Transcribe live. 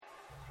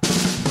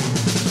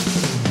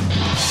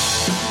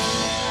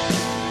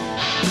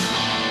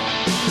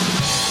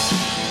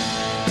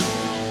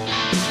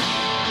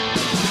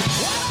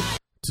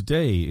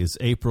Today is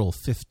April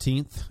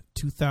 15th,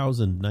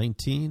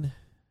 2019,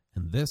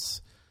 and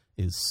this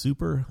is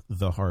Super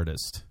the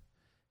Hardest.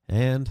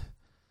 And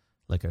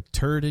like a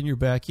turd in your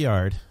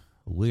backyard,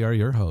 we are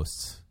your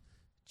hosts,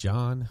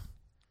 John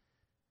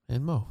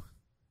and Mo.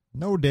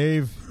 No,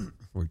 Dave.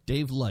 We're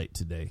Dave Light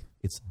today.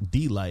 It's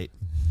D-Light,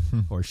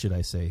 or should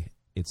I say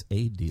it's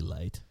a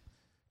D-Light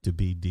to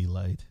be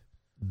D-Light.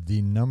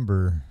 The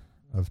number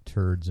of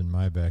turds in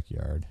my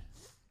backyard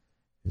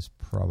is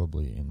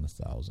probably in the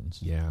thousands.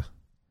 Yeah.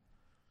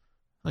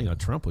 Well, you know,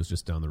 Trump was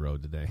just down the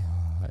road today.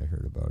 Oh, I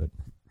heard about it.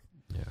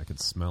 Yeah, I could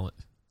smell it.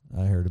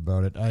 I heard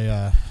about it.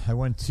 I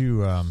went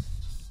to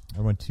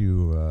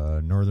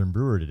Northern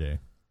Brewer today.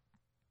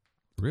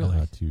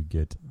 Really? To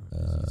get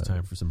it's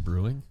time for some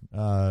brewing?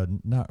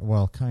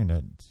 Kind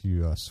of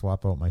to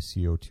swap out my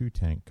CO2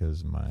 tank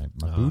because my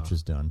booch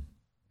is done.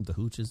 The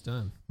hooch is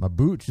done. My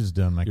booch is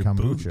done. My Your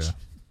kombucha.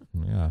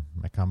 booch. Yeah,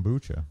 my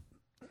kombucha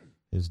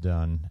is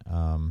done.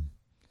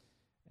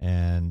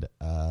 And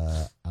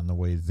on the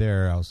way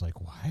there, I was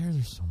like, why are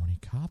there so many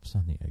cops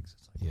on the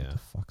exits? Like, Yeah. what the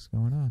fuck's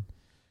going on?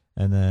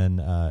 And then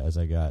as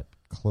I got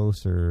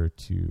closer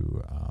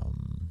to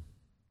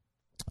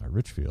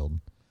Richfield,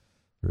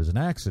 there was an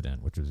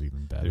accident, which was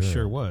even better. There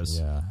sure was.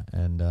 Yeah,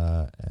 and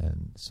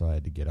so I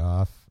had to get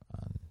off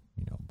on,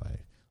 by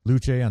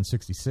Luce on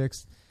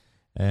 66th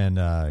and,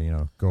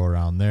 go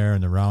around there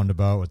in the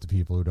roundabout with the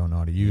people who don't know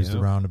how to use the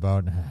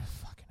roundabout. And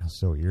I was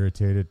so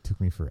irritated. It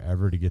took me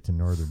forever to get to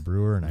Northern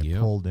Brewer, and I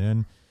pulled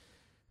in.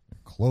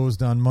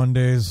 Closed on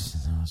Mondays.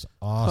 That was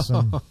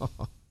awesome.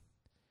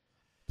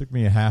 Took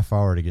me a half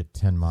hour to get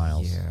 10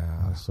 miles. Yeah.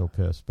 I was so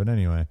pissed. But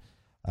anyway,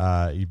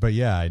 but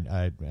yeah,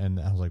 I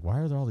was like, why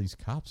are there all these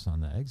cops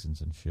on the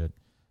exits and shit?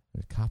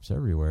 There's cops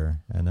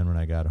everywhere. And then when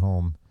I got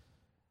home,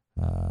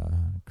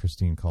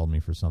 Christine called me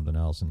for something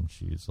else, and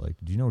she's like,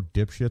 "Did you know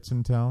dipshits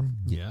in town?"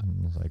 Yeah.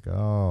 And I was like,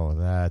 "Oh,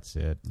 that's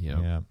it. Yep.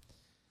 Yeah,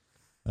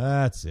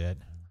 that's it."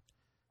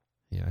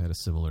 Yeah, I had a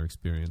similar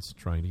experience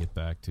trying to get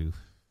back to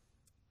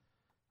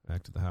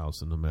the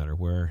house, and no matter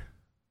where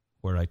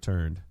I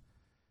turned,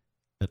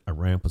 a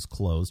ramp was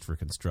closed for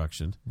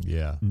construction.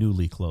 Yeah.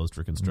 Newly closed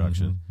for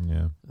construction. Mm-hmm.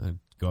 Yeah. I'd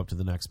go up to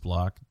the next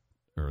block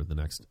or the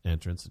next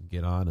entrance and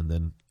get on, and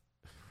then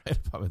right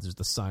above it, there's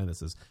the sign that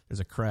says there's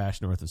a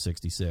crash north of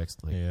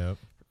 66th. Like, Yep.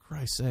 for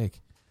Christ's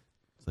sake.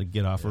 So I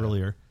get off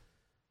earlier.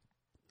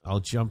 I'll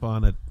jump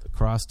on it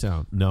across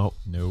town. Nope.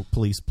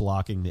 Police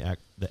blocking the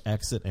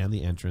exit and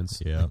the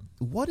entrance. Yeah. Like,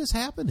 what is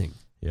happening?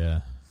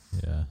 Yeah.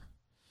 Yeah.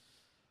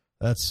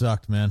 That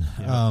sucked, man.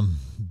 Yeah.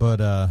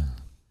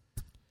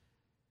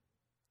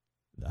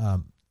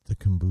 The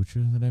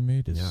kombucha that I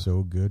made is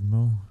so good,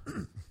 Mo.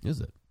 Is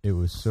it? It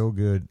was so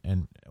good,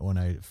 and when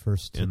I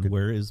first took And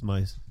where is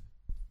my?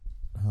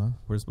 Huh?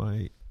 Where's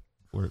my?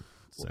 We're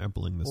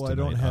sampling this. Well,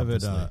 tonight, I don't have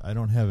obviously. it. I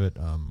don't have it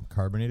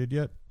carbonated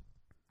yet.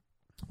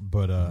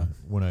 But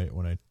when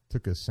I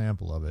took a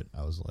sample of it,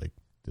 I was like,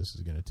 "This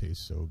is going to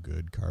taste so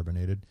good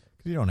carbonated."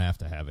 Because you don't have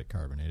to have it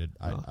carbonated.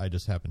 No. I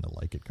just happen to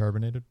like it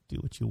carbonated. Do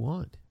what you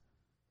want.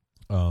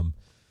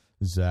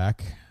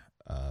 Zach,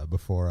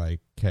 before I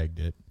kegged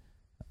it,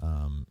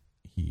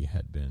 he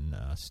had been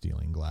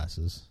stealing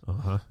glasses,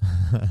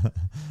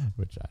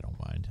 which I don't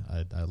mind.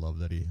 I love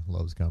that he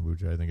loves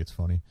kombucha. I think it's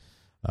funny.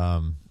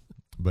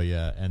 But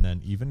yeah, and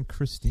then even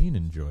Christine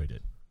enjoyed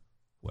it.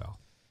 Well,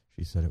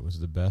 she said it was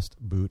the best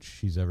booch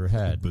she's ever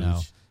had.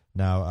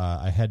 Now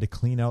I had to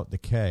clean out the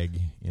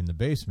keg in the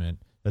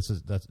basement. This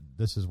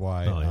is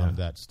why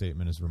that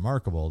statement is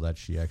remarkable, that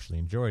she actually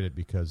enjoyed it,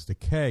 because the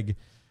keg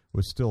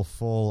was still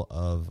full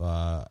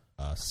of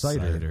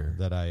cider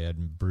that I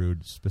had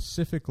brewed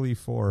specifically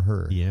for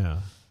her. Yeah.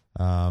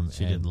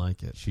 She didn't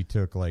like it. She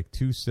took like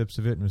 2 sips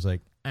of it and was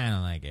like, "I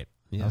don't like it."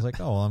 Yeah. I was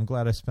like, "Oh, well, I'm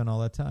glad I spent all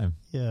that time."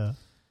 Yeah.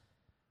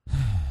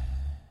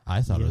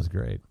 I thought it was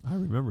great. I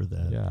remember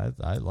that. Yeah,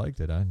 I liked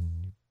it. I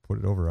put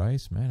it over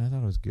ice. Man, I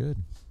thought it was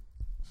good.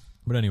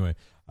 But anyway,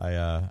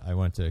 I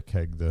went to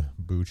keg the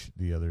booch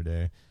the other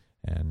day,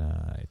 and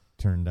I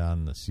turned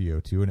on the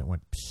CO2, and it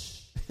went psh.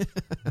 I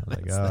was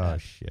like, oh,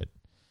 shit.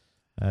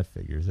 That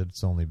figures.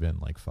 It's only been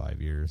like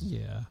 5 years.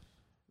 Yeah.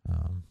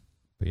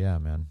 But yeah,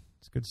 man,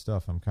 it's good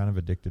stuff. I'm kind of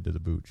addicted to the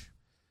booch.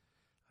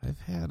 I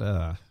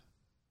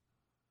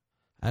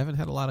haven't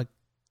had a lot of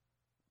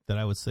that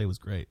I would say was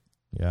great.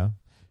 Yeah.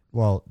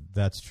 Well,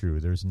 that's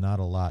true. There's not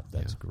a lot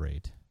that's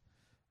great.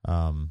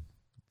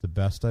 The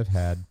best I've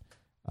had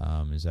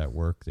is at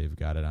work. They've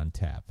got it on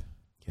tap.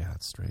 Yeah,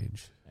 it's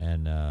strange.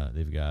 And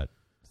they've got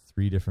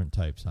 3 different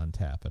types on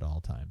tap at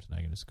all times. And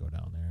I can just go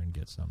down there and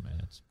get some, and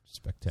it's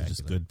spectacular.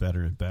 Just good,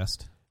 better, and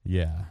best?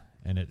 Yeah.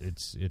 And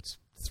it's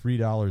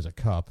 $3 a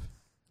cup.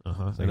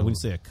 Uh-huh. Like when you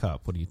say a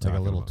cup, what are you talking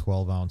about? Like a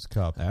little 12-ounce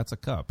cup. That's a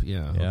cup,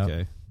 yeah. Yep.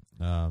 Okay.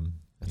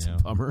 That's a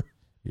bummer.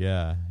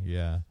 Yeah,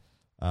 yeah.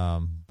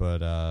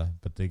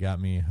 But they got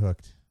me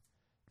hooked,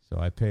 so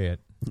I pay it.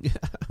 Yeah.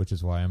 Which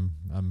is why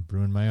I'm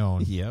brewing my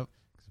own. Yep.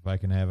 If I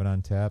can have it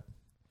on tap,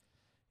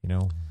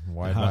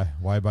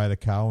 why buy the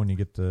cow when you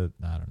get the,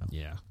 I don't know.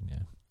 Yeah. Yeah.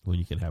 When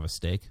you can have a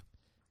steak.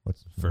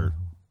 What's for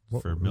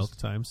what milk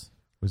times?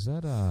 Was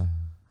that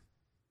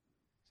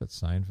that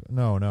Seinfeld?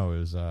 No, it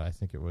was. I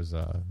think it was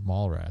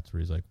Mallrats,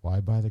 where he's like, "Why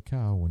buy the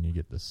cow when you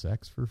get the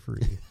sex for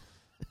free?"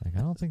 Like,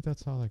 I don't think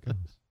that's how that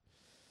goes.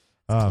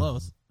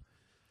 Close.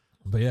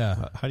 But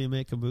yeah, how do you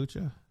make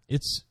kombucha?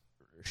 It's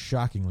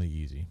shockingly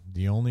easy.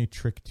 The only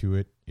trick to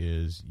it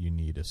is you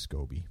need a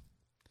SCOBY.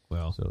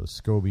 Well, so the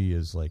SCOBY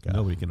is like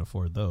nobody can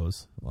afford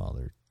those. Well,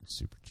 they're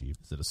super cheap.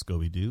 Is it a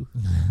Scooby-Doo?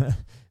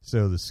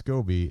 So the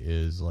SCOBY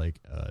is like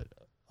a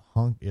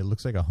hunk. It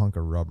looks like a hunk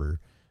of rubber.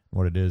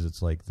 What it is,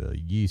 it's like the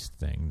yeast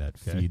thing that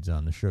feeds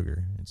on the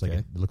sugar. It's like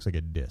it looks like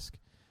a disc.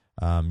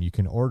 You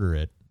can order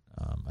it.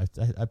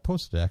 I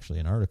posted actually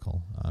an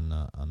article on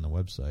the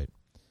website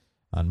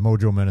on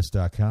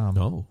mojomenace.com.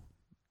 Oh.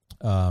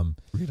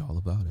 Read all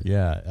about it.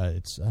 Yeah,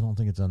 I don't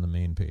think it's on the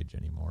main page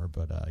anymore,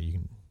 but you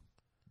can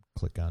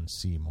click on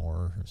See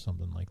More or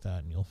something like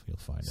that, and you'll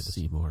find it.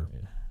 See More,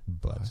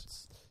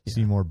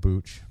 Seymour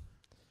Booch.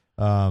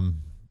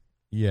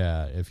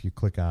 Yeah, if you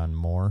click on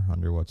More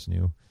under What's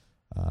New,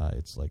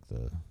 it's like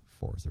the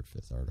 4th or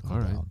 5th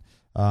article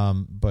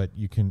down. But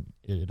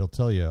it'll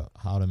tell you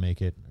how to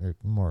make it, or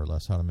more or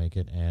less how to make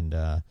it, and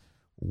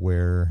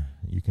where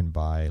you can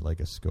buy like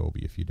a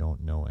SCOBY if you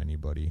don't know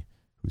anybody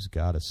who's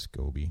got a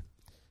SCOBY.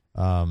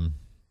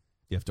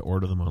 You have to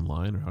order them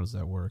online, or how does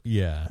that work?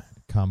 Yeah,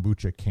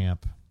 Komboocha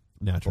Camp.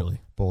 Naturally.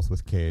 Both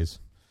with Ks.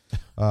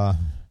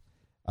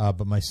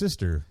 But my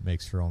sister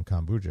makes her own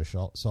kombucha.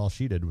 So all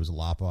she did was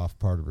lop off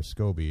part of her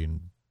SCOBY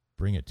and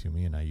bring it to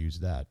me, and I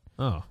used that.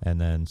 Oh. And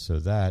then so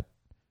that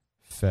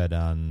fed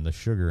on the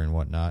sugar and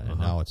whatnot, and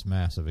now it's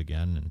massive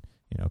again, and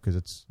because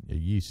it's a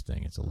yeast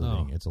thing, it's a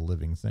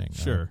living thing.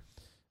 Sure.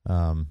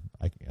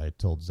 I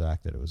told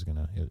Zach that it was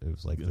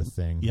like the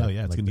thing. Yeah, like,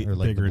 it's gonna get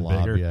like bigger the blob,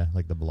 and bigger. Yeah,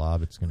 like the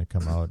blob, it's gonna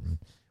come out, and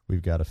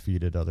we've got to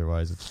feed it,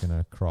 otherwise it's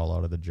gonna crawl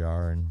out of the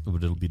jar,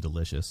 but it'll be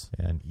delicious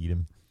and eat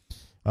him.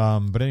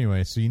 But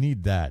anyway, so you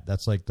need that.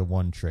 That's like the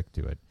one trick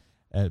to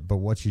it. But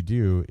what you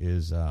do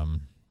is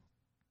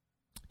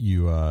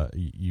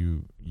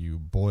you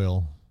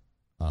boil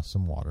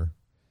some water.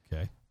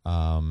 Okay.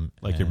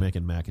 Like you're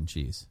making mac and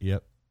cheese.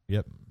 Yep.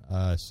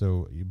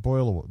 So you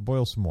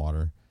boil some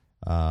water,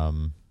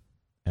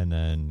 and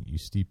then you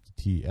steep the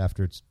tea.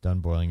 After it's done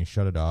boiling, you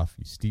shut it off.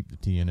 You steep the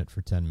tea in it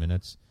for 10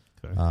 minutes.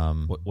 Okay.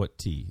 What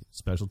tea?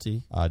 Special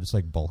tea? Just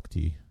like bulk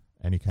tea.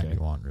 Any kind you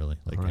want, really.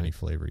 Like any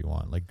flavor you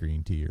want, like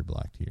green tea or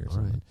black tea or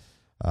something.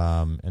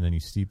 Right. And then you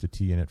steep the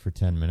tea in it for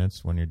 10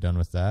 minutes. When you're done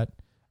with that,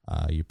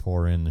 you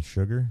pour in the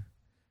sugar,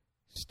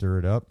 stir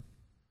it up.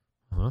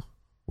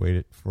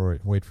 Wait for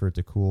it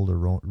to cool to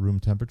room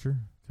temperature.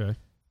 Okay.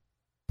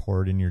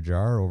 Pour it in your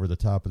jar over the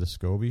top of the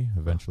SCOBY.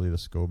 Eventually, the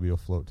SCOBY will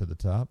float to the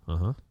top.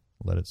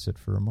 Let it sit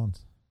for a month.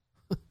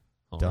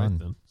 Done. Right,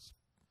 then. It's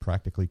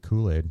practically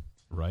Kool-Aid.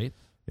 Right?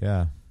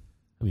 Yeah.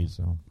 I mean,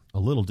 so a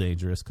little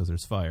dangerous because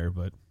there's fire,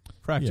 but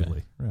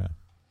practically.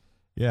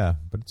 Yeah,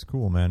 but it's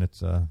cool, man.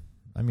 It's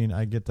I mean,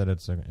 I get that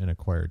it's an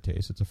acquired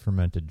taste. It's a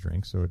fermented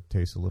drink, so it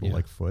tastes a little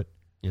like foot.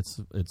 It's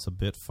a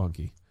bit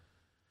funky.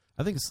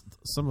 I think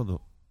some of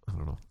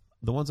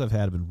the ones I've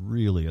had have been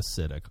really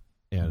acidic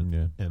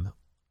and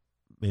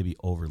maybe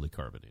overly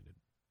carbonated.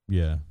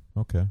 Yeah.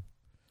 Okay.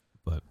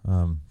 But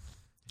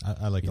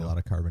I like a lot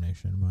of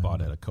carbonation in mine.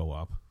 Bought at a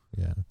co-op.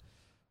 Yeah.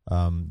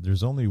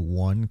 There's only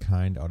one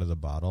kind out of the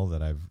bottle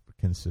that I've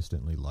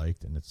consistently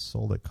liked, and it's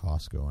sold at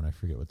Costco, and I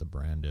forget what the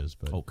brand is.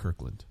 But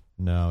Kirkland.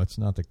 No, it's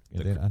not the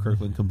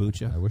Kirkland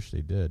kombucha. I wish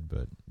they did,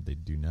 but they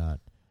do not.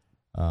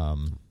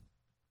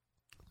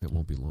 It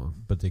won't be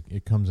long. But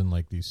it comes in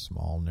like these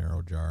small,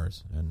 narrow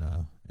jars, and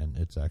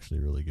it's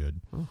actually really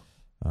good. Oh.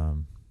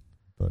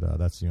 But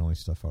that's the only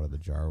stuff out of the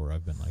jar where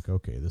I've been like,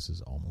 okay, this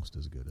is almost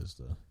as good as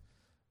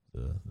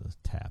the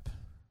tap.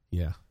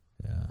 Yeah.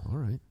 Yeah. All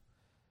right.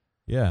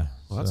 Yeah.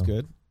 Well, that's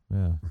good.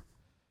 Yeah.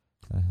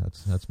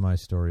 That's my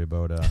story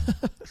about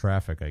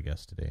traffic, I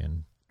guess, today,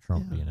 and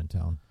Trump being in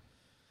town.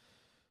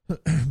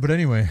 But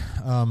anyway,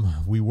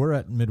 we were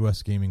at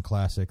Midwest Gaming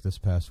Classic this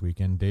past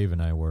weekend. Dave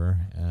and I were,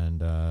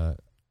 and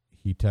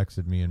he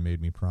texted me and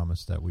made me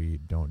promise that we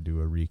don't do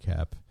a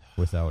recap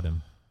without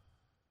him.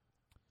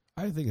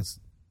 I think it's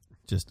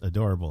just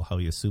adorable how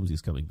he assumes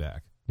he's coming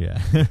back.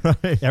 Yeah.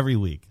 Right. Every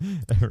week.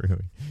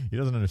 He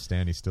doesn't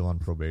understand he's still on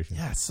probation.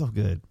 Yeah, it's so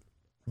good.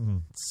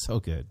 It's so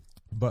good.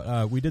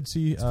 But we did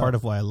see... It's part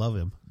of why I love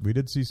him. We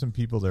did see some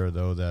people there,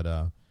 though,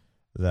 that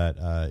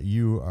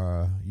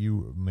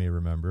you may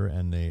remember,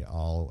 and they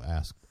all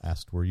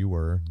asked where you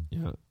were.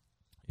 Yeah.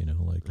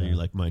 Like... Are you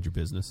like, mind your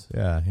business?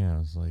 Yeah. It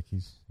was like,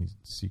 he's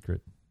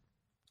secret.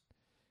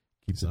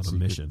 Keeps it on a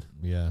mission.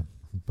 Yeah.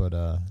 But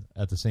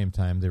at the same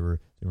time, they were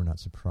not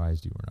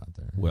surprised you were not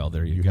there. Well,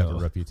 there you go. You have a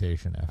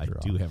reputation after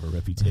all. I do have a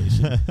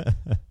reputation.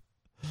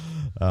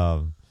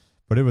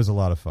 But it was a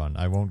lot of fun.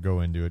 I won't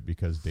go into it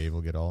because Dave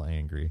will get all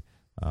angry.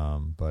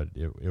 But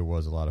it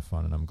was a lot of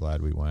fun, and I'm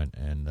glad we went.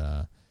 And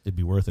it'd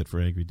be worth it for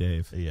Angry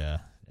Dave. Yeah,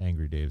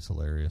 Angry Dave's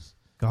hilarious.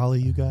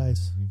 Golly, you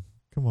guys.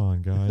 Come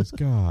on, guys.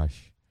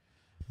 Gosh.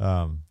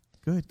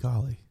 Good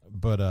golly.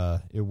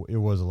 it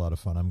was a lot of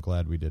fun. I'm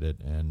glad we did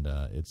it, and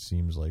it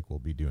seems like we'll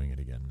be doing it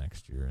again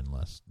next year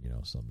unless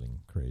something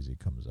crazy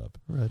comes up.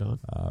 Right on.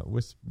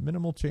 With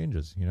minimal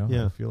changes.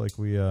 Yeah. I feel like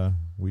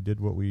we did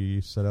what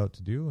we set out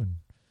to do,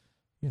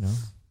 and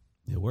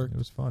it worked. It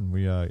was fun.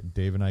 We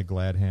Dave and I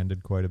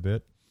glad-handed quite a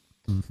bit.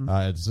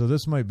 Mm-hmm. So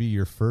this might be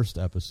your first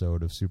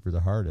episode of Super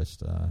the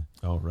Hardest.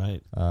 Oh,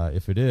 right.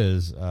 If it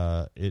is,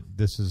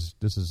 this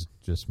is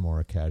just more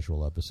a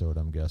casual episode.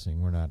 I'm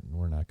guessing we're not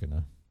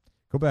gonna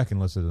go back and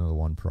listen to the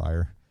one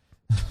prior,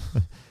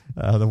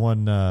 the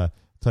one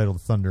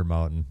titled Thunder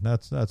Mountain.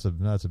 That's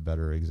a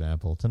better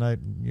example. Tonight,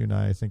 you and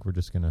I think we're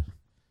just gonna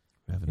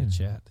having a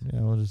chat.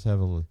 Yeah, we'll just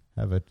have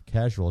a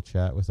casual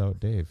chat without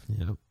Dave.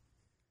 Yep.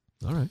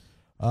 All right.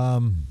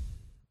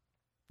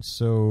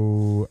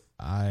 So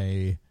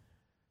I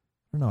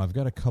don't know. I've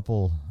got a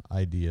couple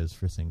ideas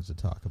for things to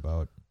talk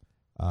about.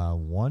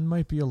 One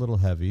might be a little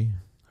heavy,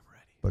 I'm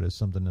ready. But it's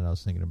something that I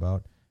was thinking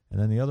about. And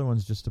then the other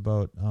one's just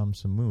about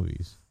some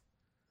movies.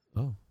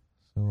 Oh.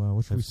 So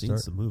what should we seen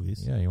start? Some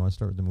movies. Yeah, you want to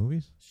start with the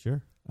movies?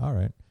 Sure. All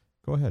right.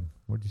 Go ahead.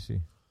 What did you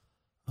see?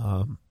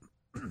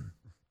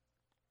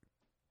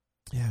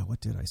 Yeah,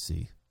 what did I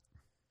see?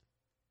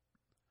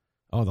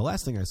 Oh, the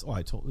last thing I saw,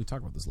 we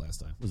talked about this last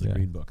time, was the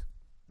Green Book.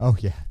 Oh,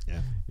 yeah.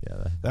 Yeah.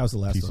 Yeah. That was the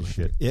last piece one. of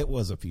shit. It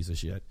was a piece of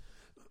shit.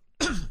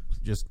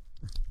 just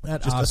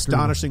Oscar,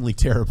 astonishingly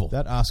terrible.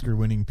 That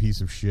Oscar-winning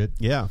piece of shit.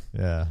 Yeah.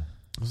 Yeah.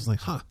 I was like,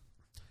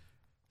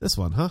 this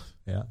one, huh?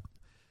 Yeah.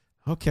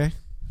 Okay.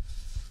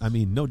 I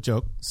mean, no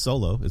joke.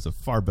 Solo is a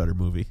far better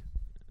movie.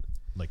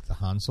 Like the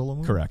Han Solo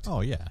movie? Correct.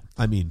 Oh, yeah.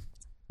 I mean,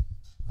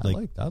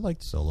 I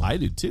liked Solo. I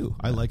do too.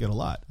 Yeah. I like it a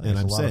lot. And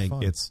I'm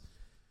saying it's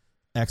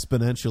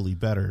exponentially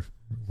better.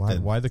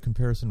 Why the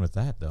comparison with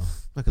that, though?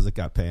 Because it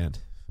got panned.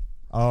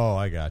 Oh,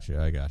 I got you.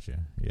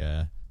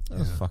 Yeah.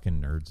 Those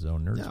fucking nerds, though.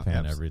 Nerds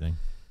pan everything.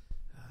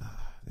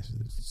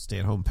 Stay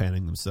at home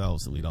panning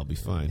themselves, and we'd all be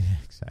fine. Yeah,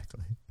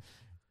 exactly.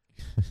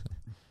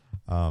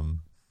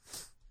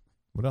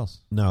 What else?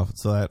 No,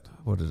 so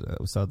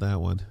we saw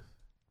that one.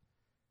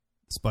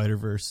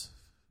 Spider-Verse.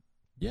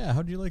 Yeah,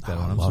 how'd you like that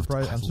one? I'm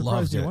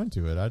surprised you went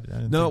to it. I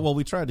didn't well,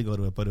 we tried to go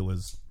to it, but it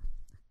was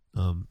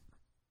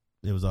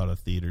out of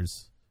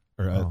theaters.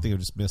 Or I think it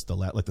just missed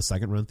the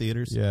second run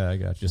theaters. Yeah, I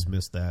got you. Just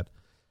missed that.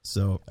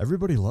 So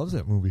everybody loves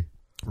that movie.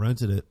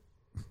 Rented it.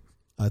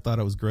 I thought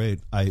it was great.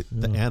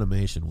 The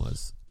animation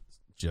was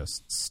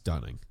just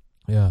stunning.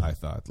 Yeah. I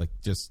thought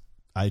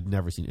I'd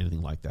never seen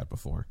anything like that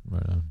before.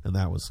 Right on. And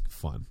that was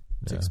fun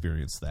to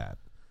experience that.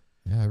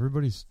 Yeah,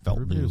 everybody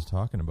new. was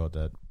talking about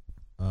that.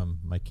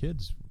 My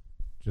kids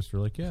just were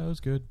like, yeah, it was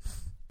good.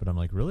 But I'm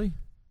like, really?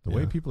 The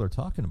way people are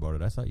talking about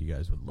it, I thought you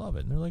guys would love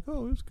it. And they're like,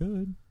 oh, it was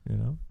good.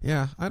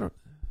 Yeah, I don't.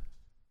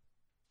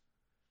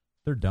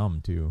 They're dumb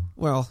too.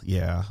 Well,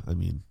 yeah. I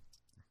mean,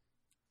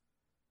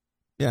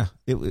 yeah,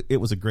 it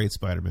was a great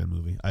Spider-Man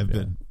movie. I've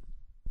been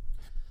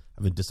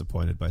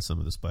disappointed by some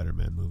of the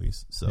Spider-Man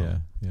movies. So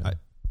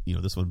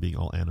this one being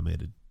all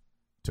animated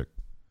took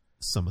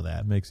some of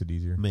that. Makes it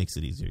easier.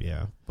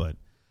 Yeah. But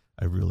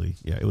I really,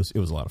 it was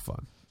a lot of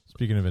fun.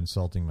 Speaking of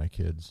insulting my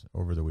kids,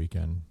 over the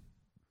weekend,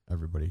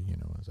 everybody,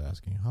 was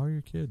asking, how are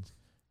your kids?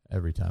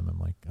 Every time I'm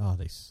like, oh,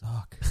 they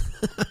suck.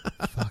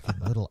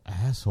 Fucking little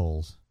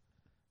assholes.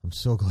 I'm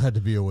so glad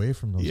to be away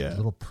from those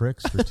little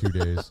pricks for 2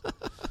 days.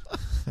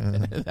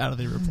 How do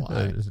they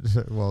reply?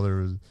 Well,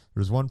 there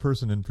was one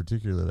person in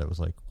particular that was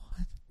like,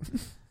 what?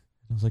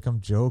 I was like, I'm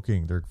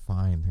joking. They're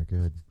fine. They're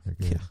good.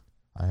 Yeah.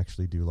 I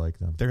actually do like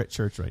them. They're at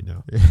church right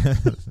now. Yeah,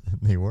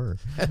 they were.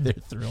 They're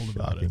thrilled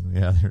about it.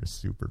 Yeah, they're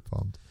super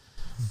pumped.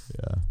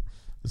 Yeah.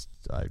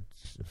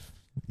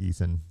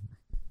 Ethan,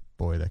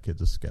 boy, that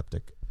kid's a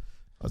skeptic.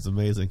 That's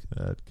amazing.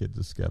 That kid's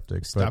a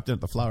skeptic. Stopped in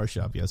at the flower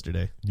shop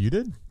yesterday. You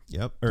did?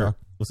 Yep. Or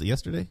was it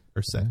yesterday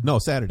or No,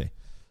 Saturday.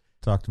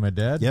 Talked to my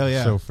dad?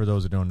 Yeah. So for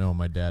those who don't know,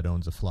 my dad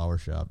owns a flower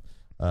shop.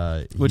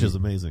 Which is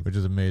amazing. Which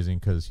is amazing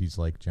because he's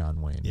like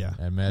John Wayne. Yeah.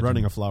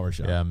 Running a flower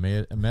shop.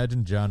 Yeah.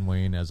 Imagine John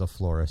Wayne as a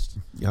florist.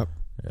 Yep.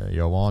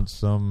 You want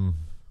some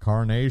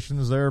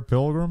carnations there,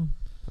 Pilgrim?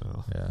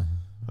 Oh, yeah.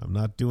 I'm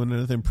not doing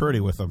anything pretty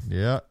with them.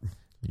 Yeah.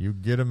 You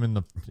get them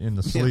in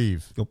the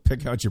sleeve. Go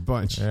pick out your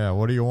bunch. Yeah.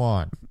 What do you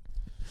want?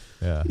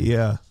 Yeah.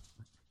 Yeah.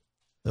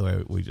 The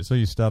way we just. So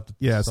you stopped.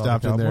 Yeah,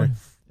 stopped in there,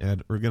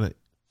 and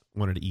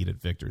wanted to eat at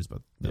Victor's,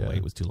 but the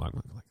wait was too long.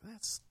 I'm like, I'm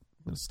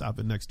gonna stop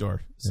in next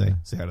door. Say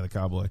hi to the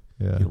cowboy.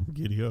 Yeah.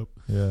 Giddy up.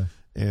 Yeah.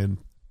 And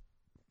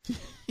he's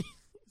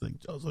like,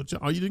 so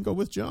John, you didn't go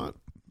with John?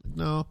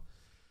 No,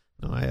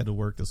 I had to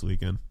work this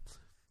weekend.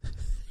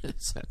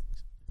 Said,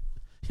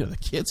 the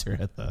kids are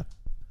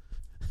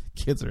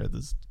at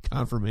this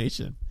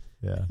confirmation.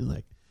 Yeah. He's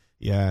like,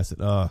 yeah. I said,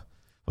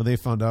 when they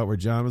found out where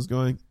John was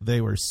going, they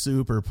were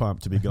super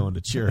pumped to be going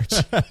to church.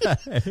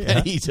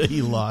 And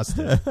he lost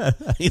it.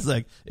 He's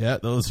like, yeah,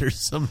 those are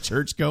some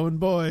church-going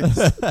boys.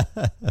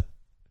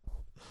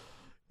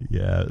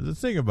 Yeah. The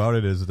thing about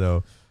it is,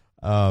 though,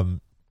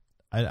 I'm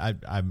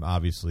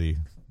obviously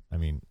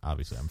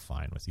I'm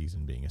fine with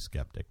Ethan being a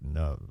skeptic.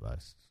 No,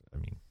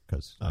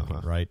 because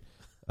right.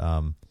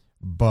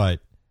 But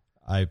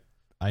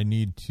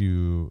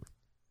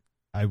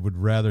I would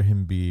rather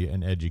him be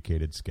an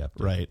educated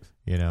skeptic. Right.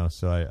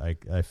 So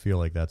I feel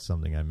like that's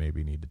something I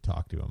maybe need to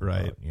talk to him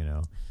right.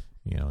 about,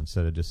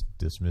 instead of just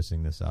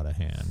dismissing this out of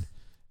hand,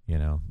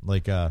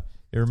 like,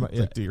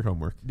 do your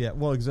homework. Yeah,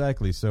 well,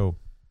 exactly. So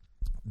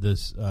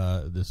this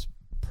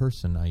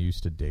person I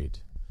used to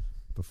date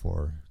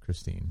before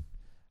Christine,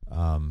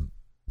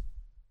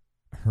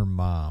 her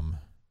mom,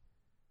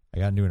 I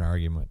got into an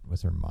argument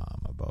with her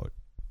mom about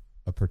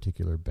a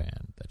particular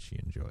band that she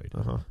enjoyed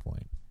at one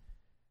point.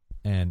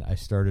 And I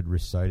started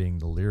reciting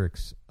the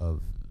lyrics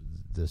of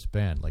this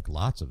band, like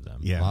lots of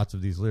them, lots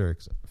of these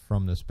lyrics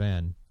from this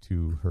band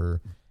to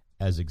her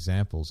as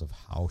examples of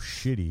how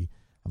shitty.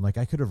 I'm like,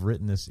 I could have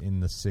written this in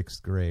the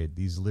 6th grade.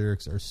 These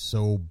lyrics are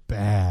so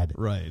bad.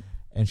 Right.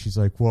 And she's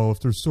like, well, if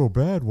they're so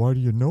bad, why do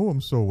you know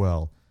them so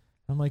well?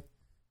 I'm like,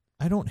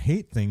 I don't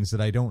hate things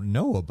that I don't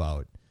know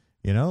about.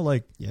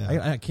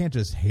 I can't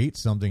just hate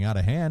something out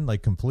of hand,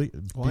 like being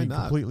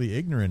completely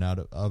ignorant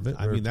of it.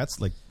 I mean,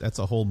 that's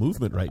a whole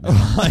movement right now.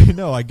 I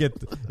know. I get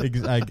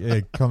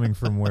coming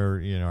from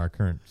where our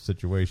current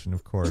situation.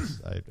 Of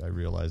course, I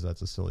realize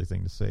that's a silly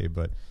thing to say,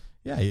 but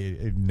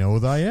know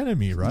thy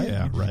enemy, right?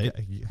 Yeah, right.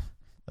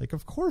 Like,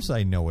 of course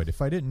I know it.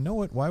 If I didn't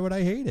know it, why would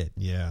I hate it?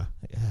 Yeah.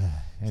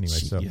 Anyway,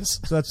 so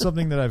that's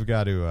something that I've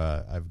got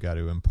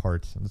to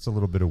impart. It's a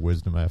little bit of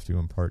wisdom I have to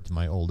impart to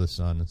my oldest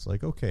son. It's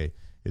like, okay,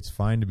 it's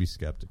fine to be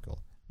skeptical.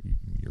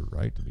 You're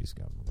right to be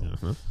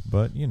skeptical.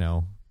 But, you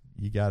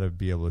got to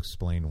be able to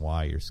explain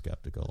why you're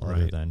skeptical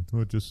other than,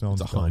 it just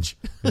sounds it's a hunch.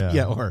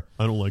 Yeah. Or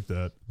I don't like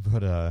that.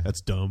 But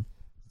that's dumb.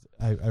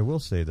 I will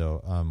say,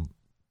 though,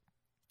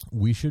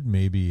 we should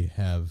maybe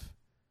have,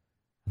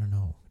 I don't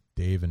know,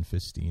 Dave and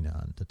Fistine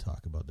on to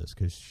talk about this,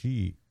 because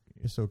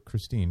so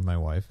Christine, my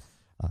wife,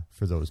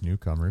 for those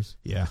newcomers,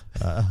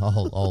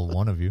 all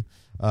one of you,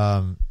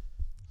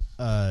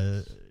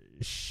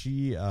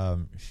 she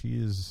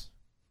is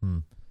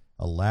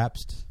a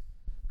lapsed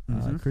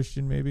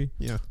Christian, maybe.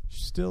 Yeah,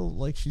 she's still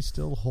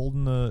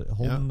holding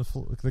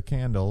the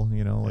candle,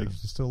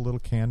 she's still a little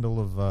candle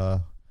of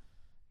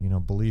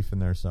belief in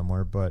there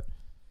somewhere. But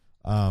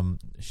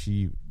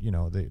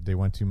they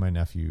went to my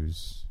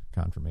nephew's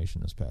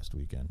confirmation this past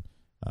weekend,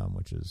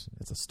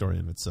 it's a story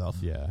in itself.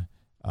 Yeah.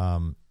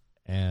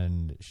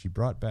 And she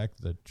brought back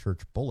the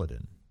church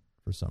bulletin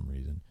for some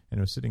reason, and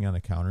it was sitting on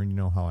the counter. And you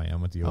know how I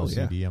am with the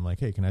OCD. I'm like,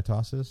 hey, can I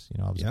toss this?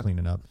 I was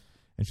cleaning up,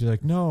 and she's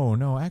like,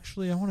 no,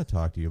 actually, I want to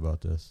talk to you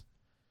about this.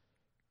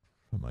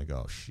 I'm like,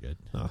 oh shit,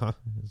 are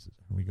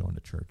we going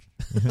to church?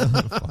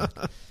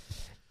 Fuck.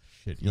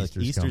 Shit,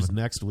 Easter's coming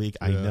next week.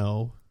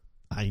 Yeah.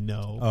 I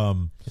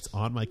know. It's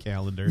on my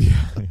calendar.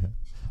 Yeah.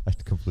 I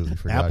completely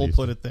forgot. Apple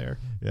put it there.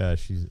 Yeah,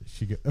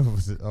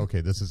 okay.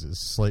 This is a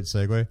slight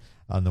segue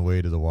on the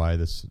way to the Y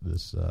this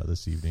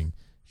evening.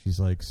 She's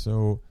like,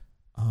 so,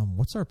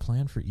 what's our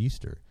plan for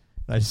Easter?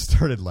 And I just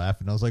started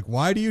laughing. I was like,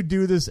 why do you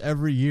do this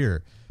every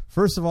year?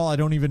 First of all, I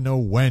don't even know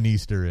when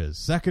Easter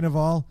is. Second of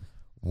all,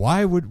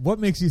 what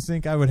makes you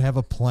think I would have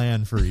a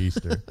plan for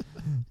Easter?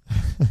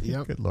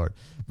 Yep. Good Lord.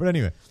 But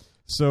anyway.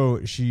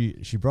 So she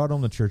brought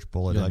home the church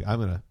bulletin. You're like,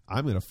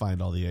 I'm gonna find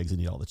all the eggs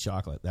and eat all the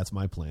chocolate. That's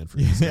my plan for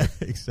Easter. Yeah,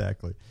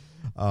 exactly.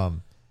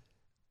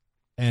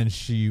 And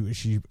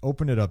she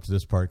opened it up to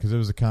this part because it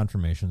was a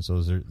confirmation.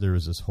 So there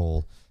was this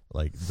whole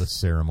like the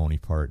ceremony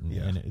part,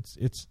 and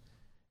it's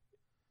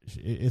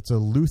a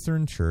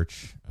Lutheran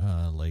church,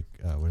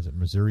 what is it,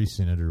 Missouri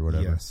Synod or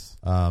whatever. Yes.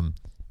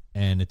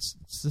 And it's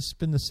just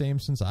been the same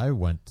since I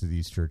went to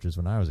these churches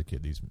when I was a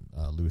kid. These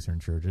Lutheran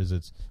churches,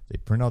 they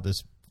print out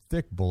this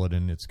thick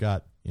bulletin. It's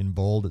got in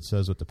bold, it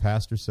says what the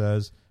pastor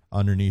says.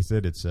 Underneath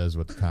it says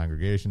what the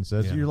congregation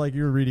says. Yeah.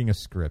 You're reading a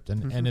script.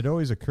 And it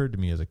always occurred to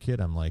me as a kid,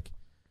 I'm like,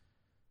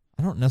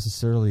 I don't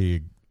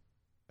necessarily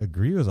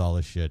agree with all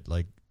this shit.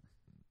 Like,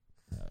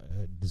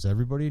 does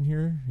everybody in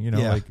here,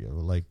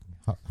 like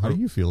how do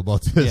you feel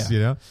about this?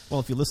 Yeah.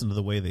 Well, if you listen to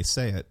the way they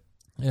say it.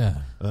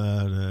 Yeah.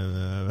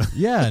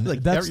 Yeah. And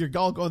like you're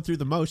all going through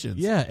the motions.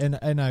 Yeah.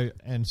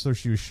 And so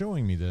she was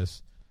showing me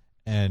this,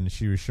 and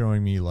she was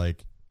showing me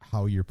like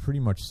how you're pretty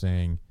much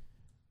saying,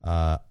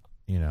 well,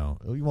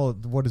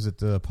 what is it,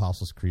 the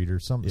Apostles' Creed or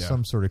some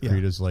sort of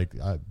creed is like,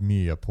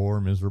 me, a poor,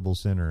 miserable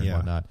sinner and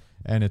whatnot.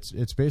 And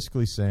it's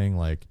basically saying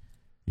like,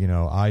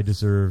 I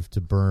deserve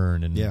to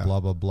burn and blah,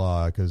 blah,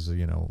 blah, because,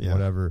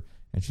 whatever.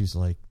 And she's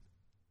like,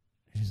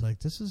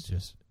 this is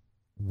just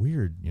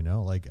weird,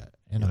 like,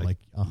 and I'm like,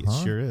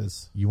 it sure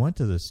is. You went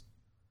to this,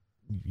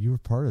 you were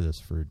part of this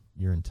for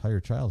your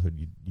entire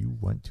childhood. You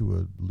went to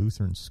a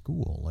Lutheran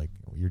school. Like,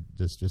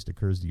 this just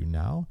occurs to you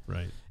now?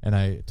 Right. And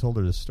I told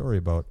her this story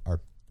about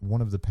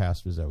one of the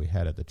pastors that we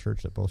had at the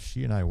church that both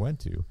she and I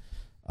went to.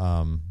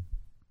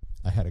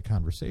 I had a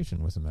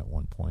conversation with him at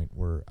one point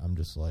where I'm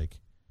just like,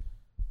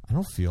 I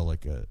don't feel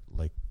like a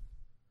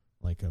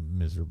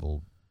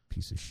miserable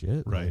piece of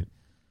shit. Right.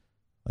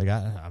 Like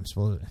I'm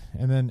supposed to,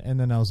 and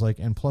then I was like,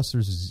 and plus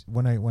there's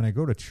when I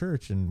go to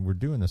church and we're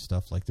doing this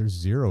stuff, like there's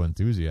zero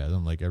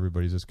enthusiasm. Like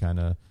everybody's just kind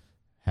of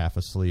half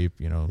asleep,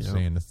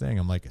 saying the thing.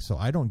 I'm like, so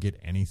I don't get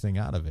anything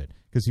out of it,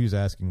 because he was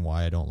asking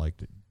why I don't like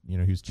he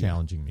was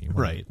challenging me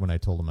when I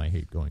told him I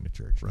hate going to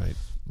church. Right.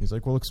 He's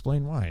like, well,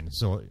 explain why. And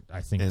so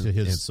I think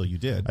and so you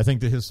did. I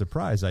think to his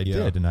surprise, I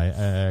did. And I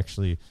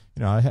actually,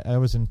 I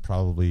was in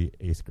probably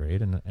 8th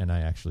grade, and I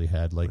actually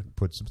had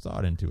put some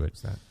thought into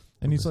it.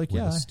 And he's like,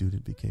 yeah. The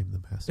student became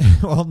the master.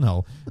 Well,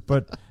 no,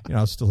 but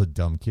I was still a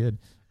dumb kid.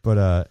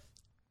 But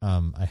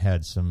I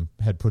had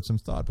put some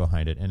thought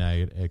behind it, and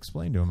I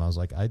explained to him. I was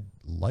like,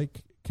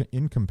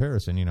 in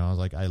comparison, I was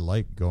like, I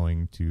like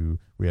going to.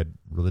 We had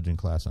religion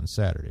class on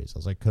Saturdays. I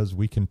was like, because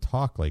we can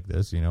talk like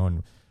this,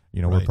 and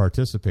we're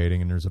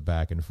participating, and there's a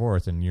back and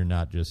forth, and you're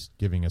not just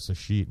giving us a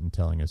sheet and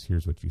telling us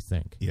here's what you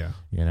think. Yeah,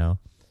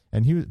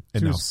 And he was,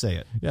 and now say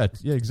it. Yeah,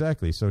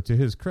 exactly. So to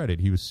his credit,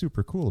 he was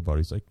super cool about it.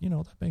 He's like,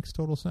 that makes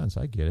total sense.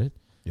 I get it.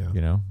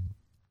 Yeah.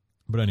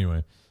 But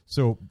anyway,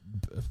 so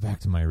back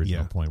to my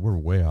original point. We're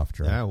way off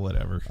track. Yeah,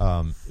 whatever.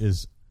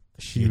 The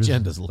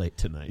agenda's late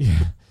tonight.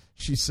 Yeah.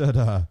 She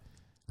said,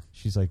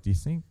 she's like, do you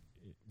think,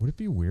 would it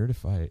be weird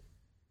if I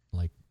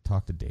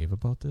talk to Dave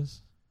about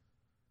this?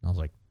 And I was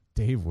like,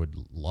 Dave would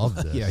love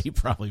this. Yeah, he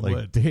probably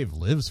would. Dave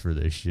lives for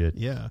this shit.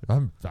 Yeah.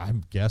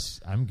 I'm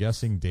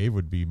guessing Dave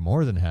would be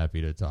more than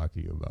happy to talk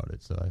to you about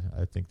it. So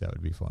I think that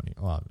would be funny.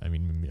 Well, I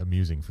mean,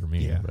 amusing for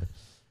me. Yeah. But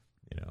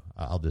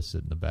I'll just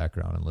sit in the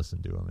background and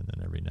listen to him, and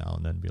then every now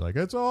and then be like,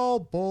 "It's all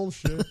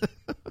bullshit."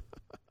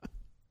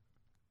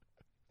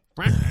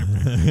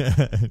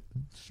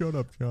 Shut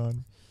up,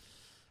 John.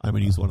 I'm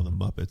gonna use one of the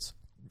Muppets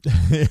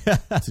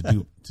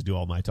to do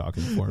all my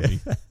talking for me.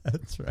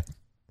 That's right.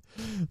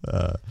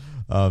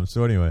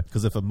 So anyway,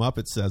 because if a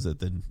Muppet says it,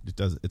 then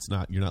it's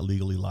not. You're not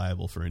legally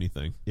liable for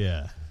anything.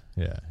 Yeah,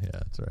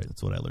 that's right.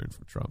 That's what I learned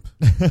from Trump.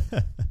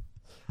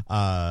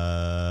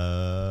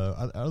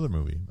 Other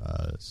movie,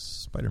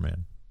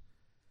 Spider-Man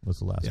was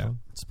the last one.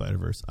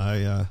 Spider-Verse.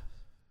 I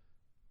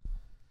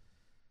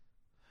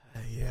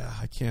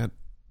can't.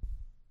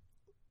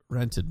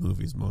 Rented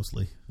movies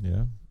mostly.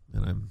 Yeah,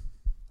 and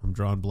I'm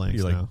drawing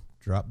blanks you now.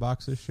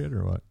 Dropbox this shit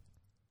or what?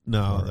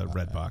 No, the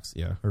Redbox,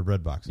 or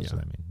Redbox. That's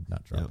what I mean,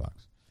 not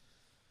Dropbox.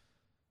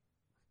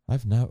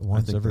 I've not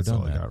once ever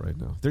done that. I got right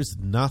now. There's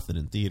nothing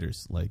in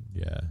theaters.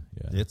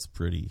 It's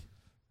pretty.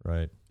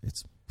 Right.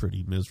 It's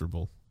pretty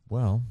miserable.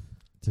 Well,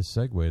 to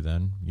segue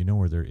then,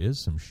 where there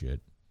is some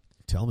shit.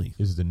 Tell me.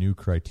 Is the new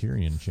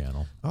Criterion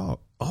channel.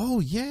 Oh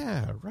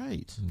yeah,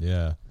 right.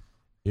 Yeah.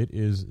 It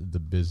is the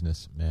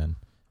business, man.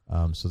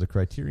 So the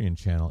Criterion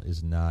channel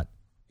is not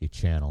a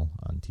channel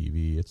on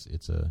TV.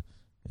 It's a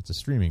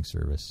streaming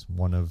service,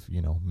 one of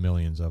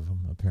millions of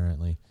them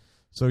apparently.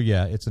 So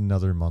yeah, it's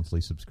another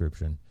monthly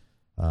subscription.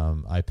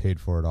 I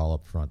paid for it all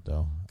up front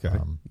though. Okay.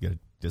 You get a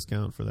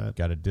discount for that?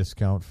 Got a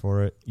discount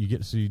for it. You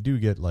do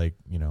get a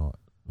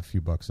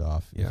few bucks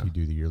off if you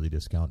do the yearly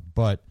discount.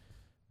 But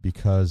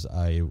because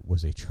I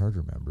was a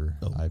charter member,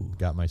 I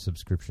got my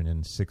subscription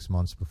in 6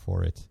 months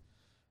before it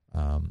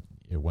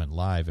went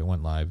live. It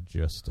went live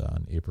just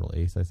on April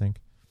 8th, I think.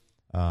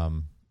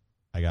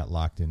 I got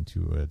locked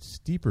into a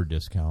steeper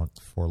discount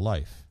for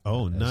life.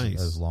 Oh,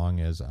 nice. As long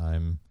as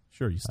I'm...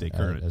 Sure, you stay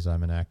current. As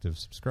I'm an active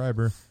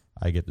subscriber,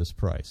 I get this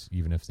price.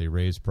 Even if they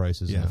raise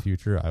prices in the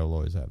future, I will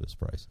always have this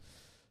price.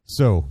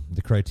 So,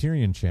 the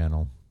Criterion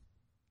channel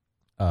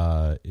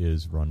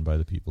is run by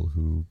the people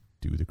who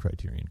do the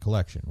Criterion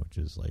Collection, which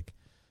is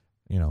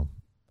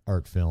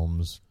art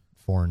films,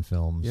 foreign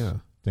films,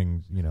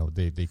 things,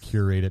 they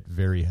curate it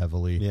very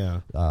heavily.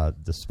 Yeah.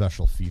 The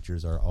special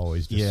features are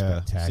always just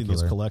spectacular. Seen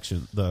those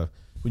collection.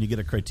 When you get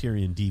a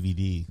Criterion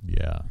DVD,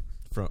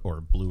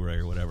 or Blu-ray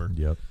or whatever,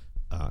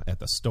 at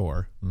the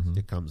store,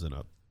 it comes in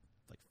a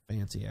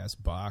fancy ass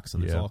box,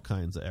 and there's all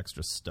kinds of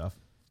extra stuff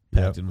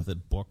packed in with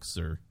it, books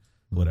or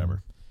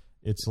whatever.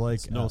 It's like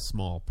it's no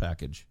small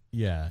package.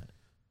 Yeah.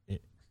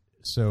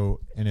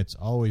 And it's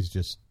always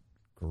just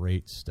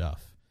great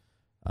stuff.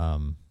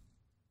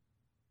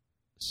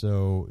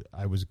 So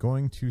I was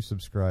going to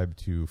subscribe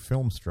to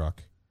Filmstruck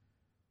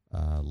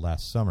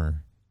last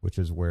summer, which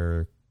is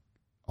where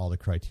all the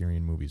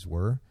Criterion movies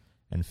were,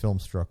 and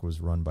Filmstruck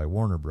was run by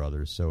Warner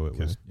Brothers. So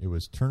it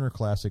was Turner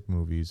Classic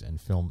Movies and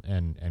Film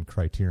and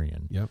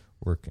Criterion. Yep.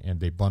 And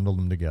they bundled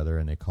them together,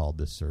 and they called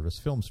this service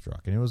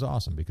Filmstruck, and it was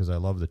awesome because I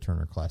love the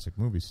Turner Classic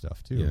Movie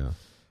stuff too.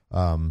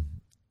 Yeah.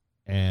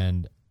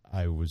 And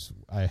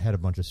I had a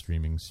bunch of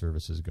streaming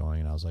services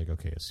going, and I was like,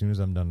 okay, as soon as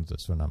I'm done with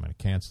this one, I'm going to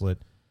cancel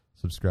it,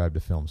 subscribe to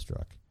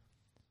Filmstruck.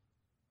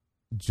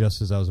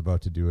 Just as I was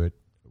about to do it,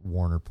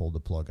 Warner pulled the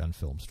plug on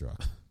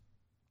Filmstruck.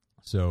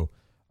 So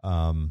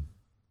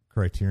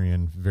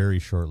Criterion very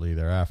shortly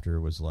thereafter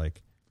was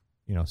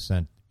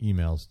sent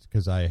emails,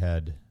 because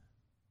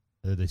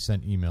they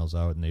sent emails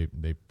out, and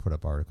they put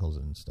up articles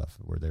and stuff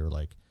where they were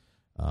like,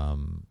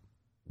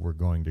 we're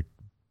going to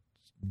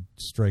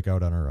strike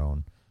out on our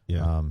own.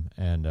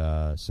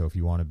 Yeah. So if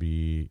you want to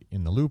be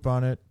in the loop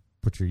on it,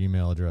 put your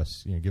email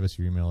address, give us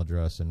your email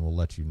address, and we'll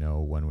let you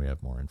know when we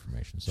have more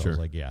information. So I was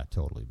like, yeah,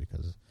 totally,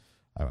 because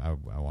I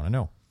want to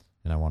know,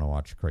 and I want to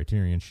watch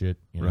Criterion shit.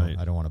 Right.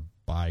 I don't want to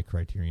buy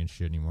Criterion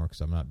shit anymore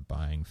because I'm not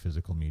buying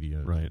physical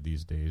media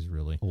these days,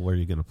 really. Well, where are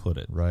you going to put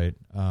it? Right.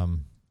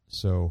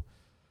 So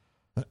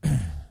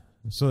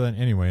So then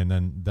anyway, and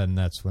then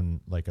that's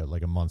when like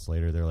a month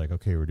later they're like,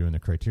 okay, we're doing the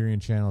Criterion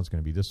channel. It's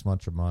going to be this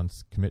much a month.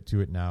 Commit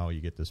to it now.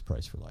 You get this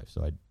price for life.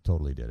 So I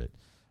totally did it.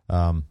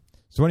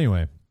 So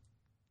anyway,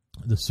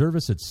 the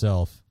service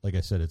itself, like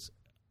I said,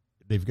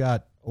 they've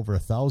got over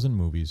 1,000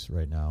 movies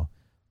right now.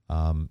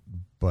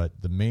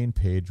 But the main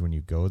page, when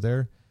you go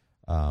there,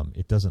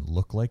 it doesn't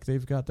look like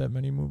they've got that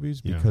many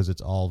movies because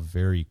it's all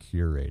very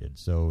curated.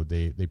 So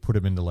they put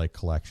them into like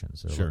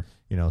collections. Sure.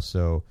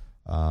 So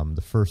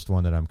the first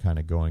one that I'm kind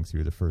of going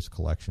through, the first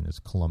collection is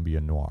Columbia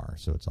Noir.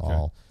 So it's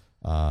all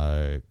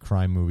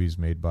crime movies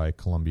made by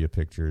Columbia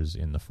Pictures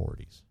in the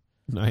 40s.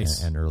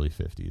 Nice. And early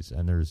 50s.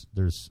 And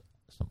there's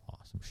some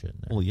awesome shit in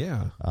there. Well,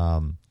 yeah.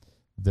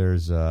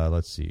 There's,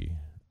 let's see,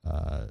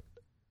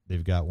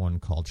 they've got one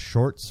called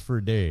Shorts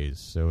for Days.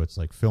 So it's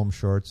like film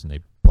shorts, and they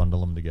bundle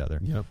them together.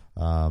 Yep.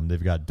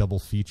 They've got double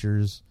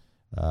features.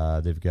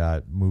 They've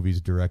got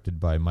movies directed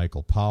by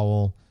Michael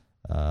Powell.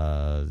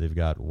 They've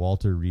got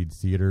Walter Reed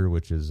Theater,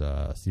 which is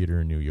a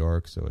theater in New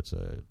York. So it's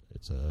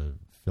a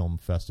film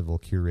festival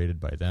curated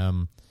by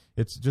them.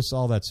 It's just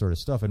all that sort of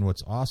stuff. And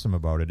what's awesome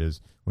about it is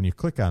when you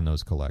click on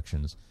those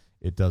collections,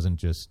 it doesn't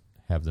just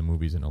have the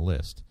movies in a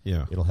list.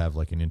 Yeah. It'll have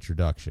like an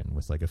introduction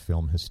with like a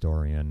film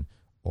historian,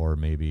 or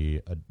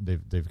maybe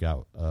they've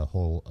got a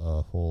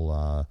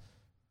whole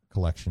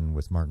collection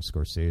with Martin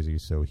Scorsese.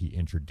 So he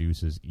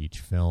introduces each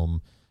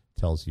film,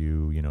 tells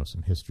you,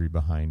 some history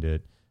behind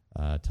it,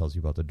 tells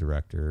you about the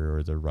director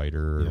or the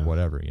writer or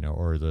whatever,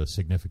 or the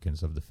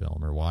significance of the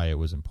film or why it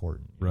was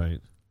important.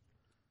 Right.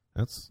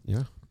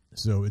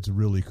 So it's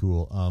really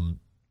cool.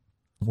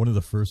 One of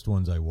the first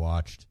ones I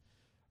watched.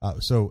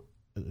 So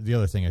the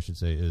other thing I should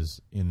say is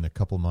in the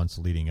couple months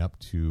leading up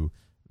to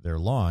their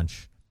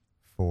launch,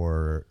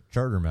 for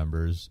charter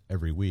members,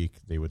 every week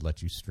they would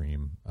let you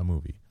stream a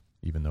movie,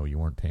 even though you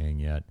weren't paying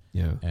yet.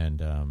 Yeah.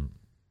 And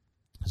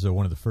so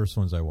one of the first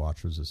ones I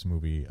watched was this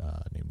movie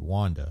named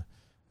Wanda,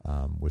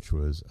 which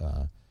was...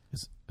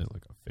 is it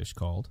like a fish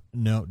called?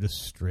 No,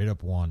 just straight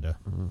up Wanda.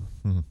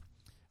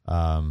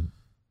 Mm-hmm.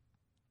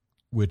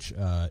 Which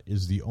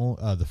is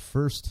the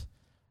first...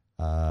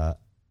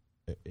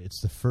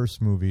 it's the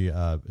first movie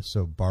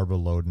so Barbara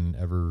Loden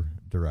ever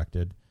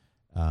directed.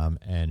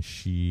 And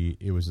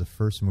it was the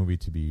first movie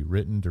to be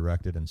written,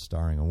 directed, and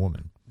starring a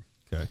woman.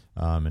 Okay.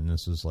 And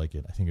this was I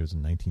think it was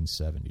in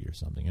 1970 or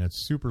something. And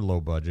it's super low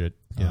budget.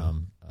 Yeah.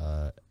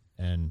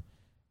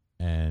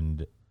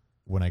 And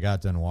when I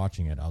got done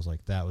watching it, I was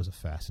like, that was a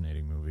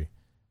fascinating movie.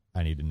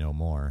 I need to know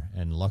more.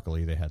 And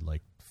luckily they had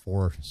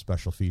 4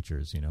 special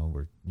features,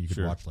 where you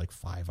could watch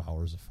 5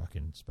 hours of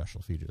fucking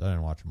special features. I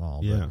didn't watch them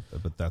all. Yeah,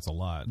 but that's a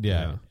lot.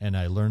 Yeah. And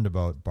I learned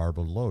about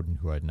Barbara Loden,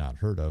 who I'd not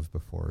heard of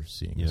before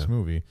seeing this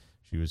movie.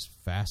 She was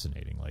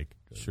fascinating,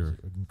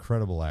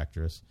 incredible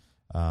actress.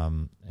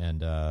 And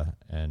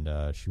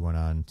she went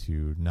on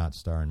to not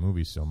star in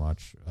movies so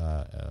much.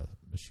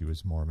 She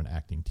was more of an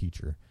acting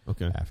teacher.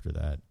 After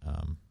that.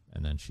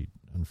 And then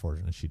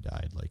unfortunately she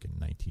died in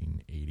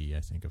 1980, I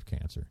think, of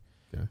cancer.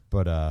 Okay.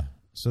 But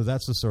so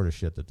that's the sort of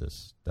shit that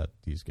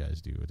these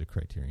guys do with the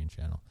Criterion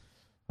channel.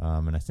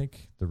 And I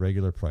think the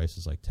regular price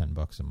is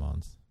 $10 a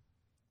month.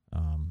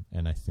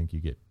 And I think you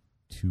get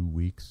 2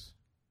 weeks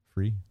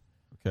free.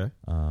 Okay.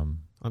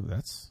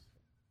 That's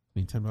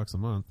 $10 a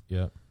month.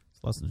 Yeah.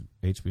 It's less than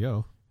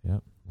HBO. Yeah.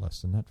 Less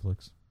than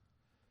Netflix.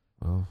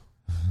 Oh.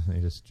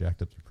 They just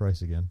jacked up the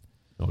price again.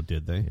 Oh,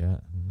 did they? Yeah.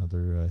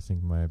 I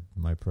think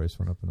my price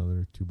went up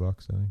another $2, I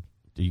think.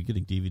 Are you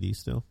getting DVD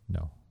still?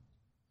 No.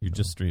 You're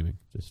just streaming?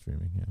 Just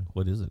streaming, yeah.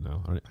 What is it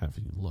now? I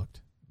haven't even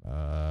looked.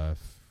 $16.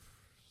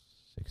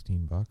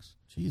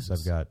 Jesus.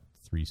 I've got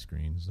 3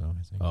 screens, though,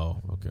 I think.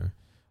 Oh, okay.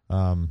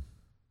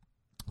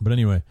 But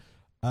anyway,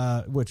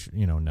 which,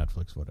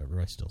 Netflix,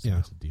 whatever, I still think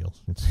it's a deal.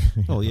 It's,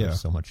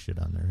 there's so much shit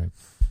on there.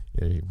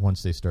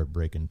 Once they start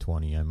breaking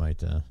 20, I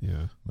might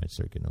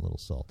start getting a little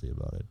salty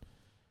about it.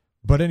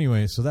 But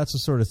anyway, so that's the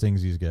sort of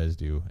things these guys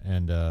do.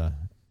 And,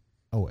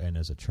 and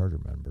as a charter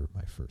member,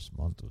 my first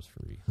month was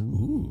free.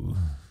 Ooh.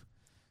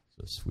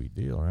 It's a sweet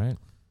deal, right?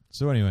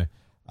 So anyway,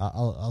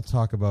 I'll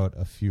talk about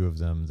a few of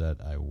them that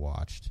I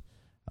watched.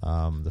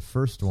 The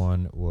first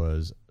one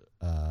was,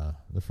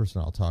 the first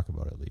one I'll talk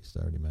about at least,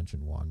 I already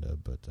mentioned Wanda,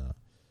 but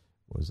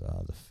was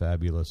The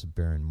Fabulous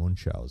Baron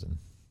Munchausen.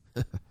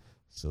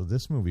 So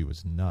this movie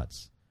was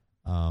nuts.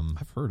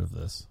 I've heard of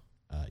this.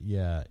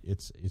 Yeah,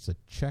 it's a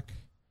Czech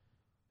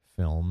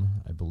film,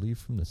 I believe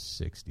from the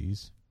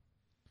 60s.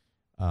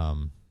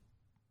 And,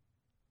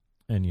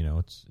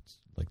 it's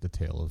like the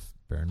tale of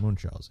Baron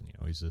Munchausen.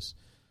 He's this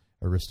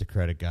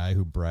aristocratic guy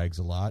who brags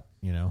a lot,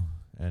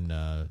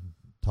 and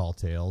tall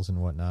tales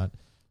and whatnot.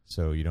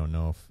 So you don't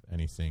know if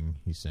anything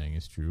he's saying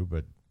is true,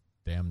 but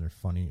damn, they're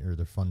funny, or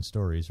they're fun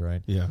stories,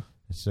 right? Yeah.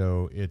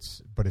 So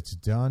it's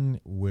done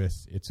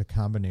with, it's a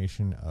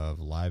combination of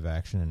live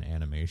action and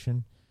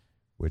animation,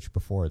 which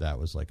before that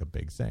was a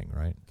big thing,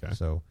 right? Okay.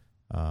 So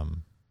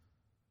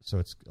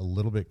it's a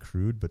little bit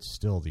crude, but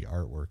still the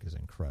artwork is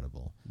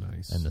incredible.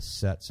 Nice. And the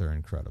sets are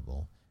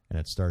incredible. And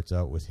it starts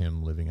out with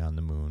him living on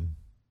the moon,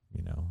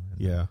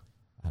 yeah.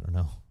 I don't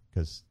know,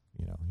 because,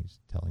 he's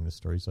telling the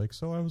story. He's like,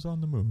 so I was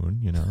on the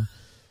moon,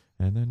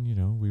 and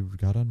then we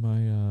got on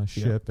my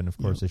ship, and of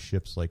course the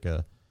ship's like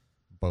a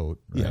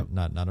boat, right?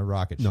 Not a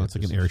rocket ship. No, it's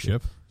like an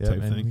airship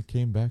type and thing. we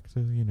came back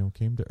to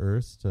came to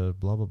Earth to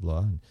blah blah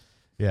blah.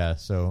 And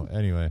so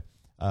anyway,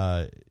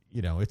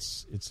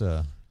 it's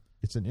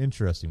an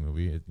interesting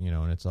movie,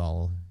 and it's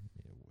all,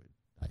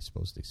 I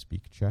suppose they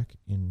speak Czech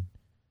in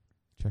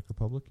Czech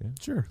Republic, yeah.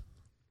 Sure.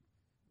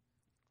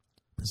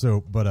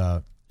 So,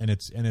 but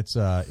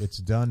it's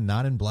done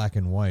not in black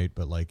and white,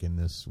 but like in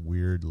this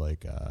weird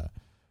what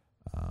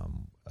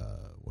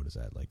is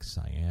that, like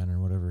cyan or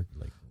whatever,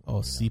 like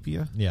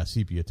sepia? Yeah,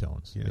 sepia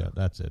tones. Yeah,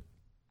 that's it.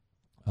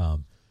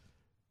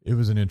 It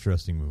was an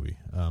interesting movie.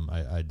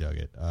 I dug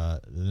it.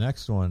 The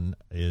next one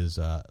is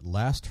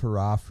Last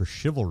Hurrah for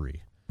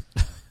Chivalry.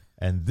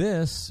 And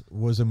this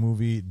was a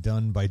movie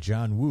done by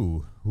John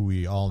Woo, who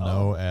we all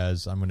know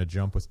as I'm going to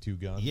jump with two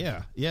guns.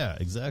 Yeah,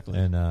 exactly.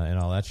 And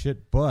all that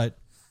shit. But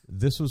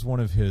this was one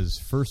of his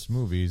first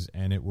movies,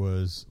 and it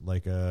was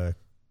like a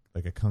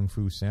kung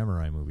fu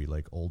samurai movie,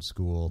 like old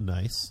school,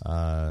 nice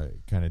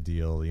kind of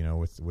deal,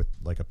 with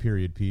like a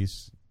period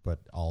piece, but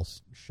all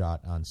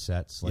shot on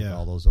sets, like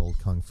all those old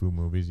kung fu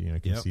movies. You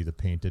can see the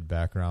painted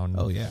background.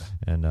 Oh yeah,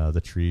 and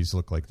the trees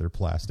look like they're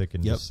plastic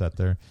and just set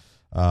there.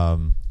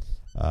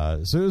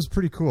 So it was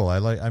pretty cool. I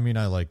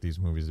like these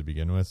movies to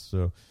begin with.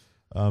 So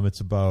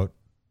it's about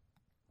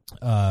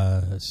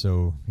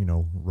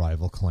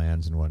rival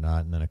clans and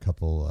whatnot, and then a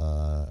couple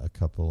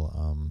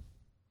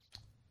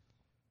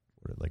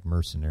like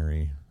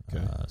mercenary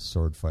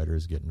sword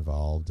fighters get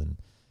involved, and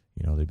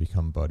they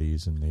become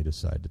buddies, and they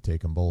decide to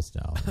take them both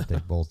down, and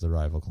take both the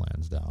rival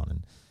clans down,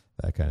 and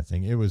that kind of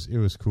thing. It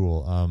was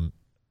cool.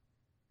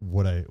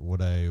 What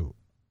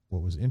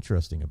was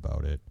interesting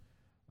about it?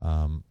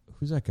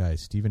 Who's that guy?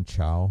 Stephen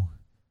Chow.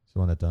 He's the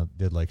one that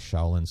did like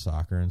Shaolin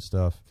Soccer and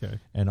stuff. Okay.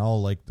 And all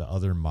like the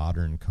other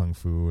modern kung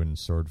fu and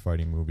sword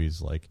fighting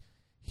movies like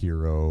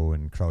Hero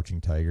and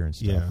Crouching Tiger and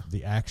stuff. Yeah.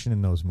 The action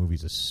in those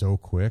movies is so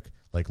quick,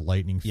 like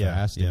lightning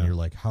fast, and you're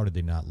like, how did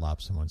they not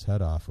lop someone's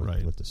head off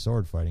with the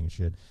sword fighting and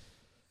shit?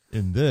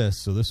 In this,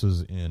 so this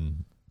was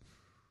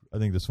I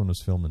think this one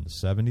was filmed in the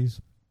 70s.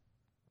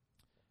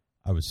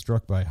 I was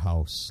struck by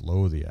how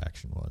slow the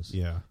action was.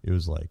 Yeah. It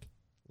was like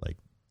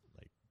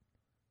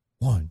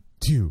 1,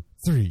 2,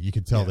 3. You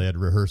could tell they had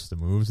rehearsed the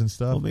moves and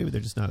stuff. Well, maybe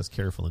they're just not as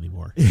careful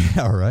anymore.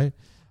 Yeah, right.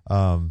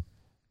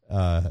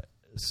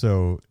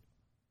 So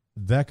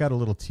that got a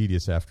little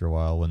tedious after a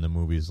while when the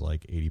movie's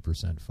like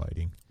 80%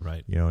 fighting.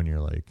 Right. And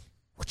you're like,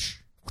 whoosh,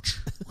 whoosh,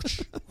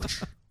 whoosh,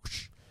 whoosh,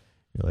 whoosh.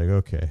 You're like,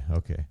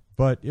 okay.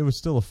 But it was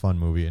still a fun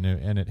movie, and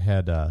it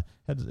had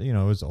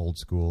it was old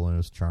school, and it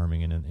was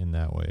charming in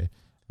that way.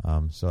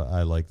 So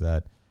I like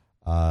that.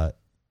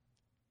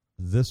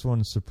 This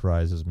one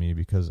surprises me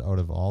because out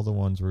of all the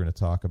ones we're going to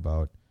talk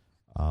about,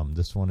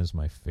 this one is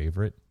my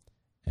favorite,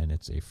 and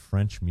it's a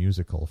French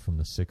musical from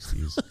the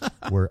 60s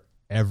where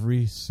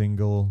every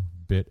single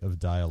bit of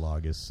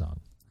dialogue is sung.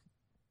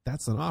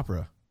 That's an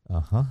opera.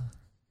 Uh-huh.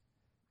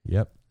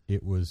 Yep.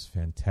 It was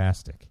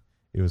fantastic.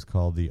 It was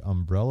called The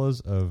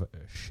Umbrellas of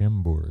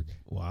Cherbourg.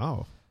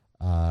 Wow.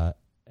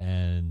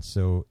 And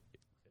so,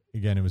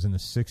 again, it was in the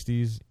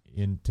 60s.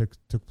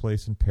 Took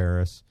place in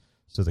Paris.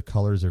 So the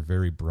colors are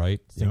very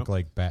bright. Think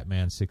like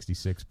Batman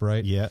 66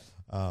 bright. Yeah.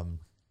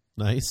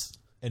 Nice.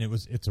 And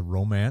it's a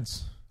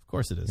romance. Of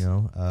course it is.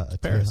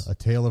 A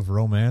tale of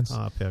romance.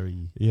 Ah, Paris.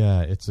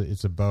 Yeah,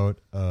 it's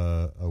about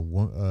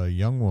a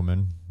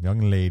young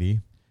lady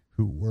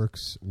who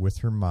works with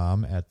her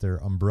mom at their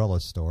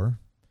umbrella store,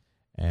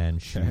 and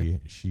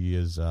she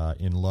is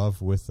in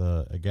love with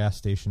a gas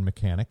station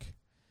mechanic,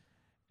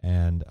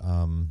 and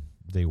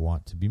they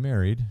want to be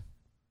married.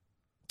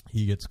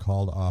 He gets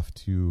called off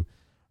to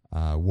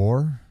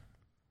war,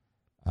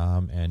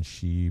 and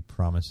she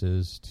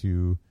promises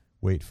to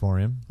wait for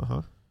him.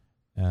 Uh-huh.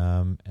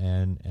 And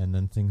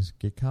then things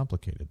get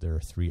complicated. There are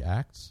 3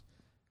 acts.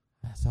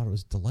 I thought it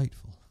was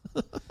delightful.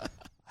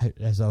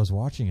 As I was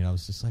watching it, I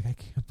was just like, I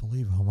can't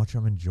believe how much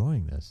I'm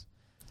enjoying this.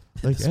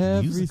 Like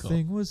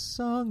everything was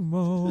sung,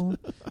 Mo,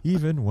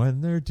 even when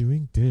they're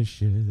doing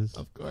dishes.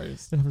 Of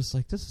course. And I was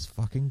like, this is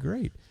fucking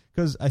great.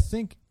 Because I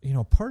think,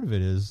 part of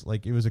it is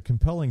like it was a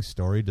compelling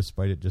story,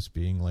 despite it just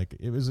being like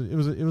it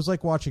was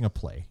like watching a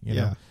play, you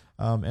know.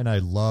 And I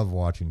love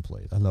watching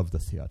plays. I love the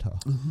theater.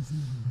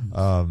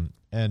 But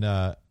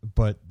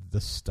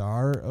the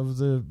star of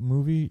the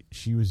movie,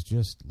 she was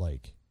just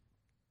like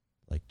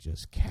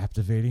just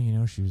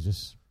captivating. She was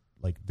just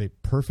like they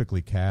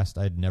perfectly cast.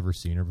 I'd never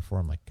seen her before.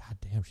 I'm like, God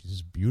damn, she's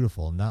just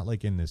beautiful. And not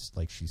like in this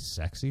like she's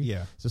sexy.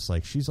 Yeah, it's just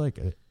like she's like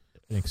an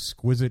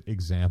exquisite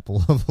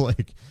example of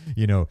like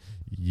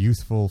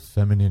youthful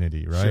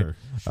femininity, right?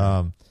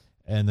 Sure.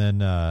 And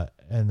then I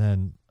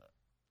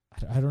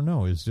don't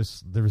know. It's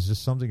just there was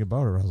just something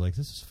about her. I was like,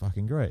 this is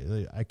fucking great.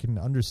 Like, I can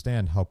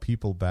understand how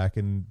people back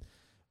in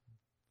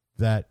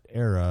that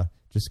era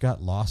just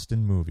got lost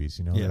in movies.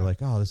 They're like,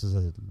 oh, this is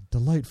a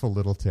delightful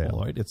little tale.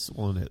 Well, right? It's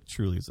one that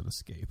truly is an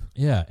escape.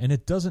 Yeah, and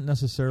it doesn't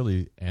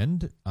necessarily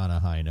end on a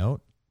high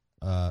note.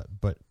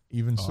 But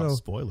even so,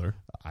 spoiler.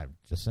 I'm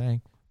just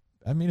saying.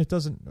 I mean, it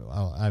doesn't.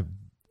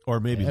 Or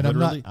maybe and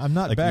literally. I'm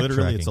not like backtracking.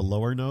 literally, it's a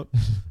lower note.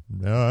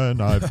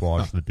 And I've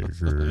washed the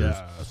dishes.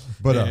 Yeah,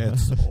 but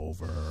it's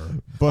over.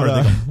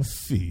 But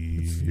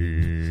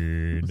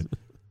feed.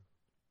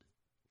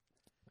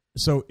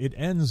 So it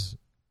ends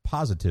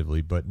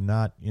positively, but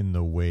not in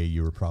the way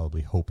you were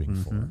probably hoping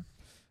for.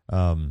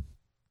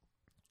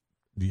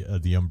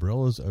 The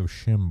Umbrellas of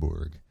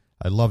Schemberg.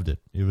 I loved it.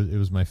 It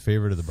was my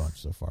favorite of the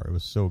bunch so far. It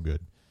was so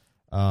good.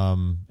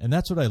 And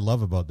that's what I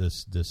love about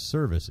this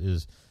service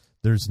is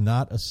there's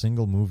not a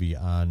single movie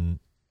on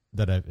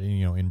that I've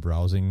in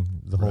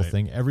browsing the whole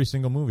thing. Every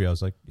single movie I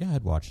was like, yeah,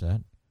 I'd watch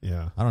that.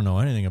 Yeah. I don't know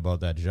anything about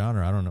that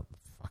genre. I don't know.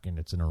 Fucking,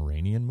 it's an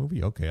Iranian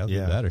movie. Okay, I'll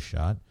give that a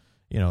shot.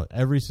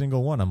 Every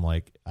single one. I'm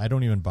like, I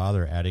don't even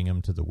bother adding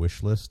them to the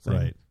wish list thing.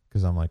 Right.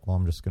 Because I'm like, well,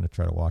 I'm just going to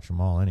try to watch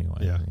them all anyway.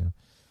 Yeah.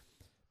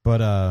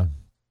 But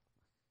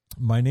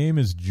my name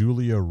is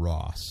Julia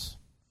Ross.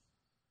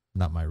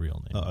 Not my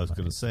real name. I was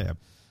going to say,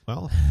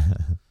 well,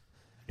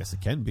 I guess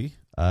it can be.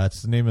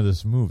 It's the name of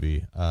this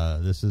movie.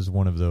 This is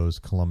one of those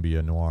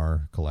Columbia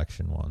Noir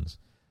collection ones.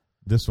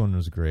 This one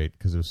was great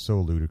because it was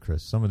so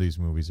ludicrous. Some of these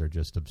movies are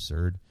just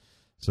absurd.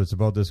 So it's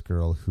about this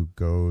girl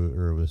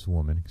this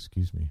woman,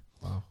 excuse me,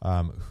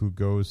 who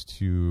goes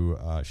to,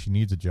 she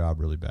needs a job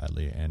really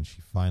badly, and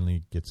she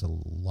finally gets a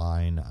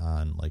line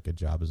on like a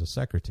job as a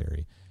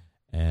secretary.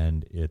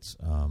 And it's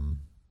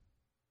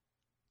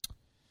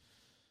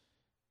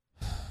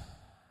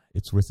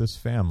with this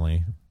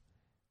family,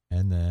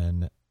 and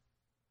then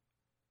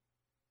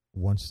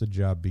once the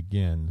job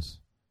begins,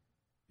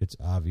 it's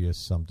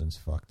obvious something's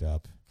fucked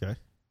up. Okay.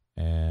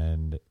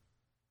 And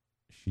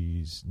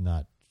she's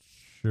not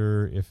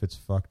sure if it's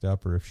fucked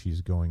up or if she's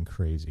going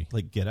crazy.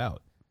 Like Get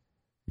Out.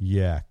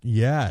 Yeah.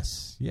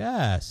 Yes.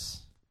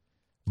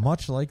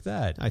 Much like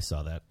that. I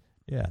saw that.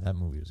 Yeah, that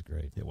movie was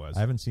great. It was.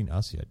 I haven't seen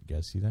Us yet. You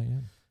guys see that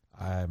yet?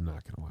 I'm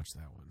not going to watch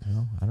that one.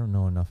 No, I don't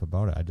know enough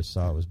about it. I just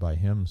saw it was by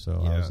him,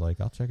 so I was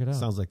like, I'll check it out.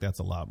 Sounds like that's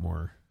a lot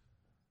more.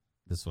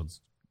 This one's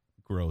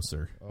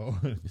grosser. Oh,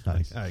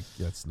 nice.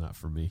 That's not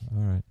for me.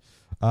 All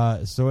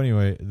right. So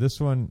anyway, this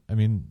one,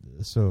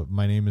 so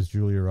my name is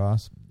Julia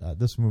Ross.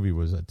 This movie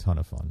was a ton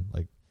of fun.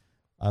 Like,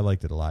 I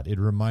liked it a lot. It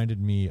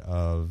reminded me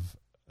of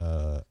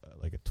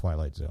like a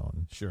Twilight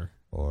Zone. Sure.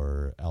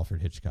 Or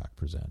Alfred Hitchcock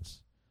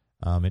Presents.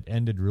 It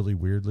ended really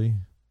weirdly.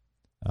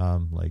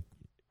 Like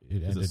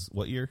it ended.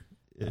 What year?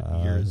 It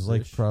was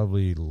like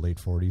probably late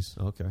 40s.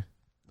 Okay.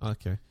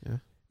 Yeah.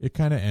 It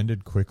kind of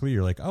ended quickly.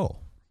 You're like, oh,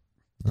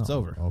 it's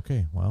over.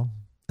 Okay. Well,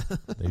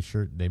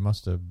 they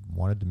must have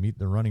wanted to meet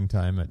the running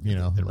time at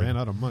they ran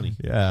out of money.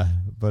 Yeah,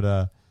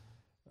 but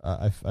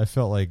I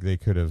felt like they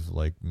could have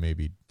like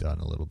maybe done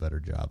a little better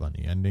job on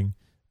the ending.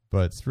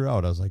 But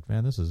throughout, I was like,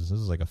 man, this is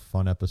like a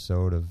fun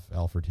episode of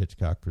Alfred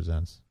Hitchcock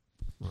Presents.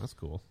 Well, that's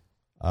cool.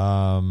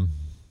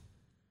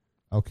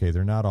 Okay,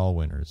 they're not all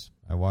winners.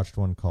 I watched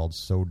one called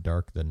So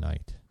Dark the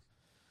Night.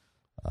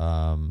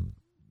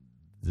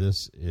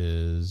 This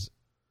is...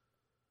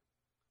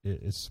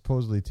 It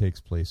supposedly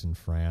takes place in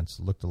France.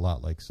 It looked a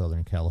lot like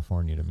Southern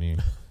California to me.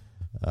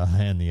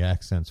 And the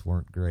accents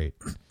weren't great.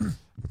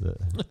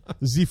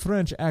 The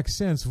French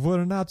accents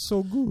were not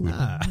so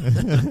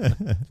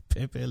good.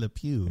 Pepe Le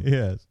Pew.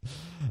 Yes.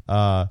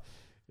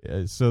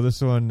 So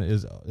this one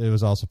it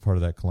was also part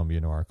of that Columbia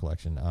Noir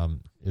collection.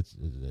 It's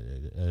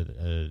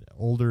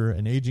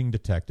an aging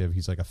detective.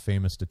 He's like a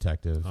famous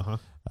detective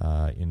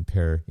in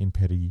Paris.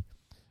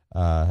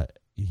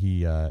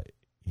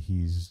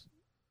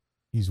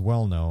 He's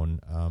well known,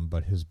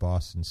 but his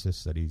boss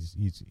insists that he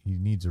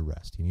needs a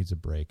rest. He needs a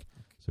break.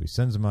 So he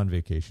sends him on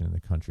vacation in the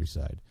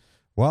countryside.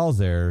 While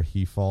there,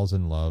 he falls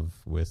in love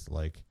with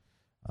like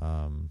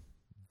the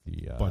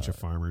bunch of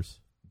farmers,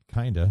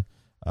 kinda,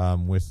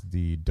 with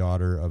the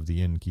daughter of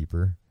the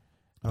innkeeper,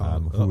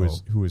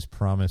 who is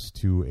promised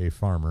to a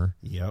farmer.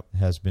 Yep,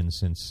 has been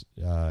since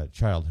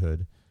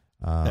childhood.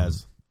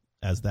 As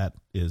that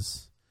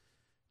is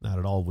not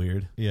at all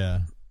weird.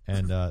 Yeah,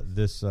 and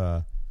this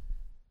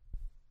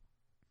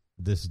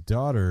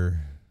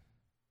daughter,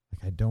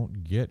 like, I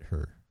don't get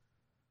her.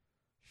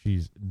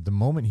 The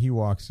moment he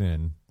walks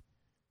in,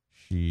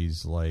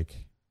 she's like,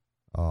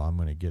 oh, I'm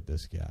going to get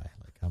this guy.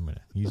 Like,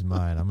 he's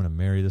mine. I'm going to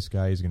marry this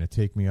guy. He's going to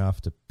take me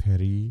off to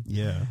Paris.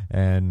 Yeah.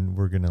 And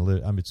we're going to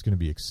live. It's going to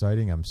be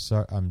exciting. I'm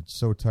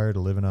so tired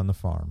of living on the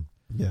farm.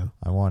 Yeah.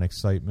 I want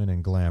excitement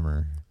and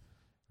glamour.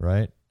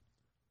 Right.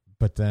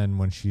 But then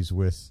when she's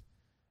with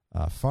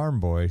Farm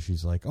Boy,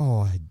 she's like,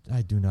 oh,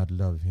 I do not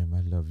love him. I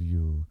love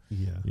you.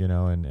 Yeah.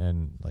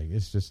 And like,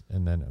 it's just,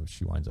 and then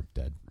she winds up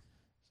dead.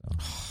 So,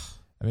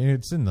 I mean,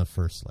 it's in the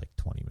first like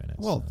 20 minutes.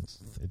 Well,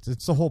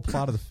 it's the whole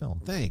plot of the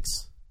film.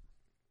 Thanks.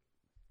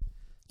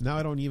 Now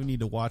I don't even need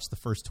to watch the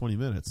first 20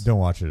 minutes. Don't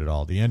watch it at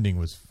all. The ending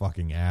was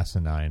fucking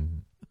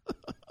asinine.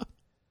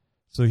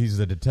 So he's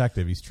the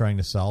detective. He's trying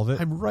to solve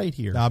it. I'm right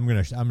here. I'm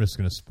just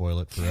gonna spoil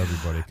it for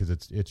everybody because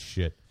it's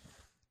shit.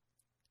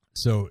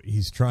 So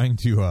he's trying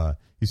to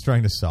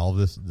solve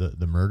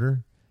the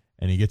murder,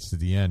 and he gets to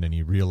the end and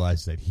he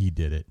realizes that he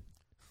did it.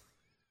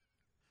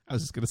 I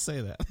was just gonna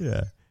say that.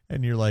 Yeah,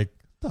 and you're like,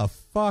 the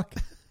fuck?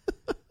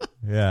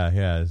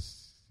 Yeah.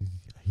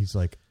 He's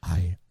like,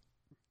 I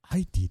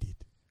did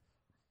it.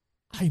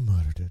 I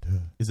murdered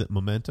her. Is it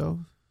Memento?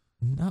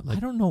 No, I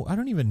don't know. I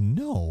don't even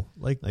know.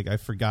 Like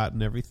I've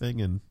forgotten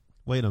everything and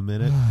wait a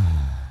minute.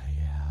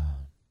 Yeah.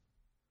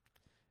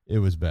 It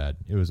was bad.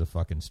 It was a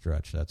fucking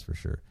stretch, that's for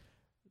sure.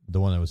 The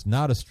one that was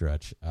not a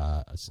stretch,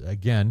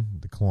 again,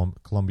 the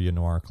Columbia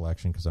Noir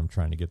collection, because I'm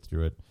trying to get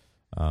through it,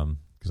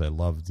 because I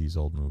love these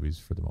old movies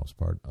for the most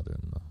part, other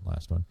than the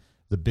last one.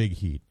 The Big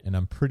Heat, and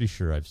I'm pretty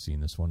sure I've seen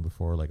this one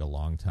before, like a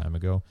long time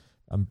ago.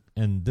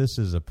 And this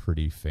is a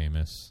pretty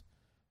famous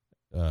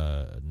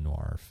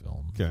noir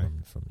film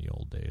from the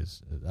old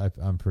days.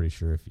 I'm pretty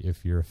sure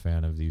if you're a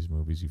fan of these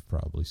movies, you've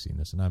probably seen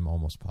this, and I'm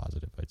almost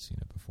positive I'd seen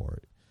it before.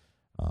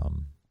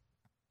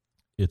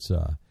 It's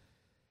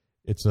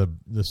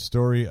the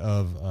story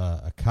of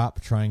a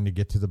cop trying to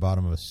get to the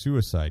bottom of a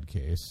suicide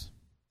case.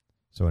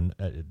 So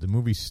the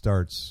movie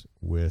starts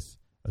with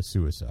a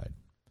suicide,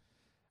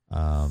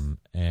 and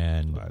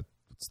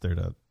it's there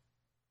to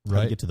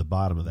try to get to the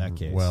bottom of that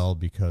case. Well,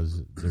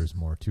 because there's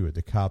more to it.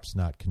 The cop's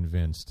not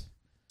convinced.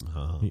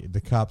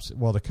 The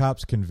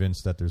cop's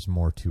convinced that there's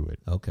more to it.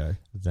 Okay.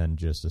 Than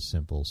just a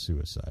simple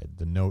suicide.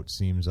 The note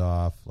seems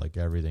off. Like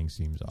everything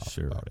seems off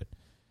about it.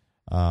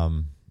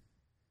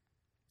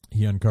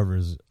 He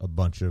uncovers a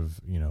bunch of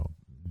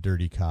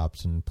dirty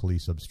cops and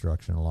police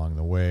obstruction along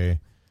the way.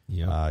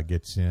 Yeah.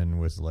 Gets in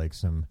with like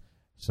some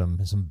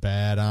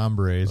bad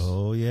hombres.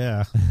 Oh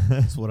yeah,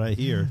 that's what I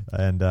hear.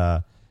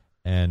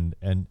 And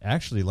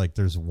actually, like,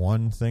 there's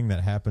one thing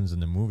that happens in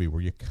the movie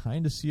where you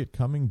kind of see it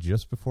coming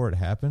just before it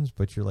happens,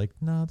 but you're like,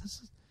 no,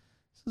 this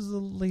is the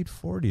late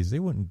 40s. They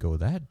wouldn't go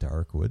that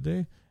dark, would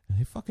they? And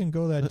they fucking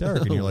go that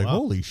dark, and you're like,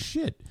 holy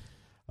shit.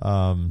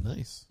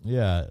 Nice.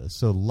 Yeah,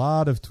 so a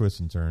lot of twists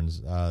and turns.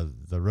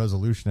 The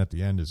resolution at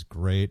the end is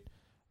great.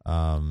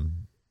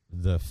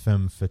 The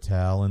femme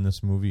fatale in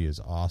this movie is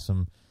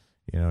awesome.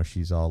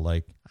 She's all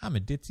like, I'm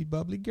a ditzy,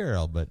 bubbly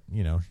girl, but,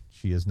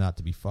 she is not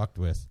to be fucked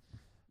with.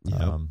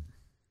 Yep.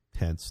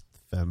 Hence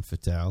femme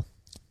fatale.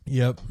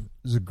 Yep.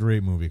 It was a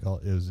great movie. It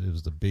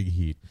was The Big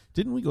Heat.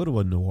 Didn't we go to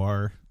a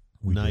noir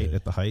night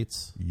at the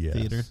Heights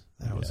Theater?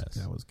 That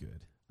was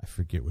good. I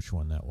forget which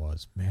one that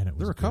was. Man, it was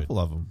There were a couple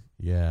of them.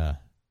 Yeah.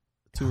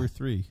 2 or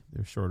 3.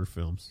 They're shorter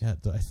films. Yeah,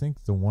 I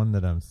think the one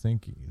that I'm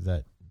thinking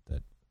that I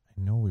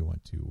know we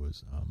went to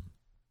was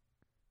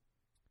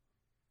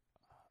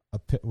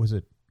was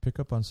it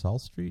Pickup on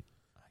South Street?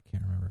 I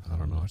can't remember. I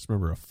don't know. I just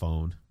remember a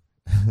phone.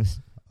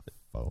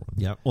 Phone.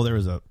 Yeah. Well, there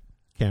was a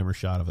camera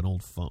shot of an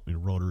old phone,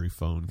 rotary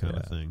phone kind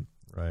of thing.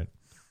 Right.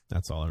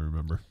 That's all I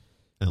remember.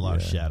 And a lot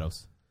of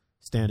shadows.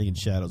 Standing in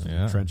shadows with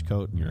your trench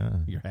coat and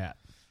your hat.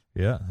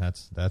 Yeah,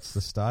 that's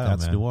the style,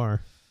 That's man.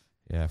 noir.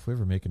 Yeah, if we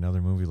ever make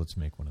another movie, let's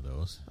make one of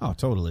those. Oh,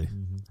 totally.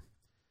 Mm-hmm.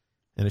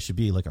 And it should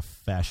be like a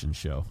fashion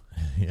show.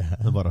 Yeah.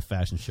 About a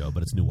fashion show,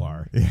 but it's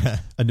noir. Yeah.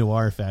 A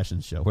noir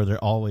fashion show where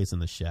they're always in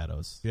the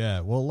shadows.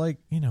 Yeah, well, like,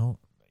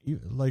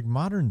 like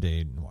modern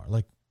day noir,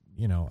 like,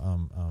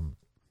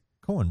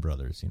 Coen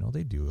Brothers,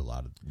 they do a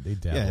lot of, they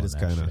dabble in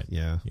that shit.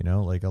 Yeah.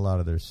 Like a lot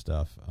of their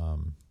stuff,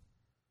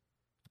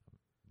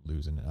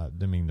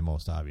 the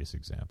most obvious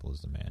example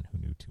is The Man Who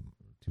Knew Too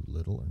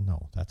Little.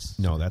 That's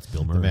Bill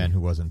Murray. The Man Who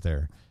Wasn't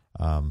There.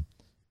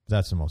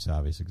 That's the most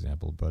obvious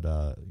example. But,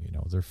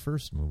 their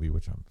first movie,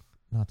 which I'm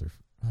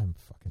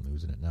fucking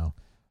losing it now.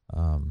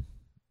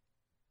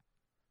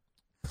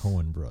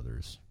 Coen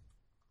Brothers.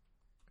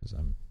 Because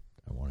I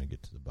want to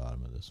get to the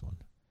bottom of this one.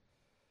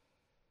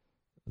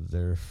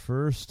 Their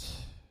first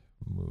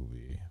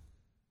movie.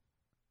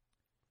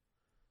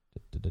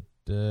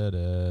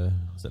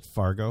 Is that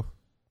Fargo?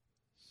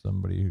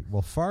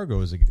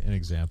 Fargo is an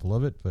example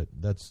of it, but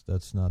that's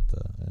not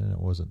and it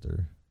wasn't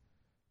their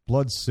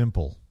Blood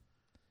Simple.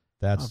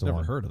 That's the one.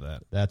 I've never heard of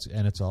that.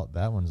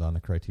 That one's on the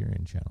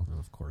Criterion Channel. Oh,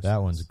 of course.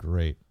 That one's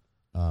great.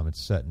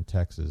 It's set in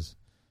Texas.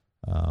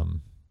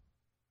 And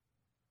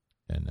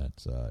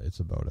it's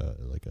about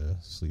a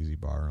sleazy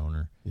bar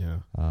owner. Yeah.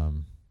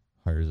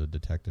 Hires a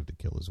detective to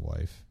kill his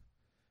wife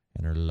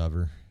and her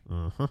lover.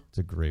 Uh-huh. It's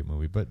a great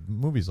movie. But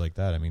movies like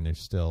that, I mean, they're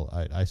still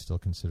I still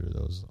consider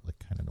those like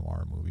kind of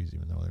noir movies,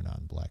 even though they're not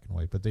in black and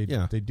white. But they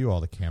do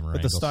all the camera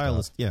angle But the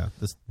style stuff.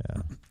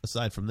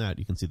 Aside from that,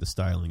 you can see the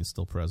styling is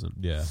still present.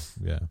 Yeah,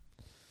 yeah.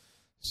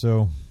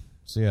 So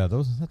yeah,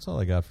 that's all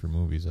I got for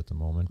movies at the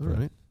moment. All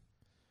right.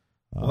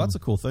 Well, that's a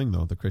cool thing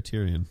though, the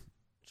Criterion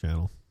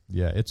Channel.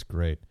 Yeah, it's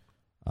great.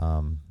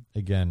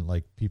 Again,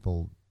 like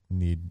people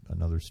need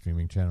another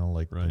streaming channel,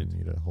 like they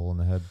need a hole in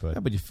the head,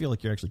 but you feel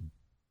like you're actually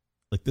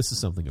like this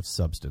is something of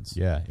substance.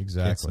 Yeah,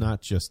 exactly. It's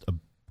not just a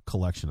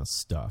collection of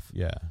stuff.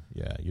 Yeah,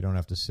 yeah. You don't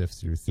have to sift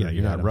through.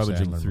 You're not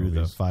rummaging through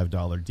the $5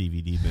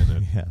 DVD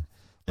bin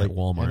at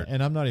Walmart.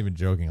 And I'm not even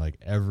joking. Like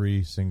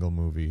every single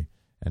movie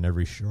and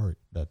every short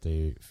that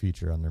they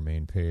feature on their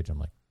main page, I'm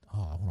like,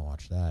 oh, I want to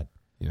watch that.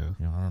 Yeah,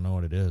 I don't know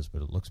what it is,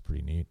 but it looks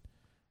pretty neat.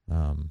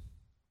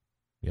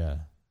 Yeah.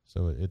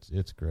 So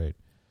it's great.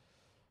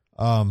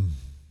 I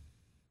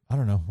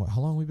don't know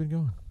how long we've been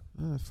going.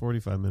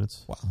 45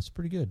 minutes. Wow, that's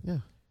pretty good. Yeah.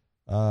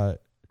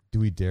 do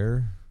we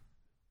dare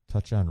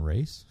touch on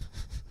race?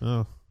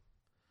 Oh,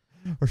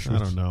 Or I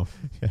don't know.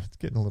 Yeah, it's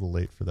getting a little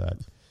late for that.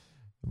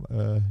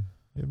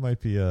 It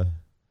might be a.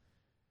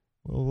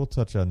 Well, we'll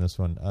touch on this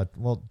one. Or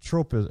was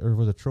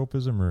it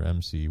Tropism or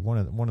MC? One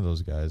of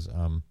those guys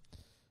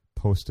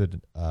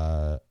posted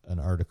an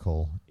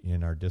article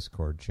in our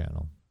Discord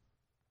channel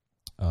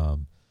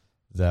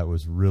that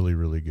was really,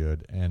 really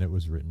good, and it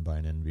was written by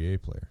an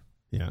NBA player.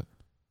 Yeah.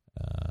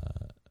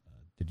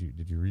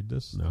 Did you read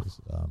this? No.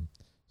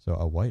 So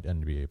a white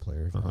NBA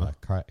player,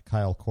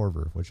 Kyle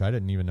Korver, which I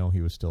didn't even know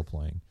he was still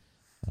playing.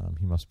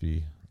 He must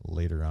be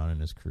later on in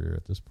his career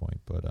at this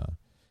point, but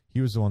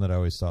he was the one that I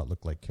always thought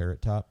looked like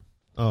Carrot Top.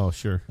 Oh,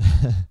 sure.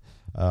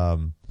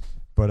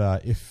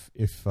 But if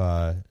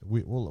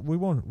we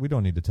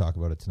don't need to talk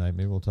about it tonight.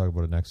 Maybe we'll talk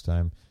about it next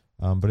time.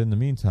 But in the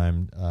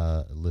meantime,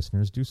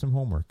 listeners, do some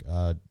homework.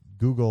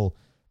 Google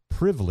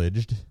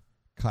privileged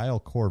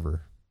Kyle Korver,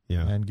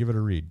 and give it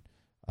a read.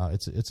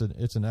 It's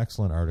an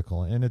excellent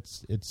article, and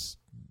it's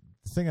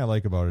the thing I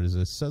like about it is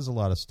it says a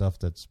lot of stuff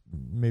that's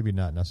maybe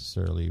not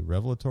necessarily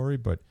revelatory,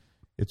 but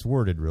it's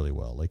worded really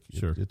well. Like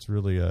sure. It's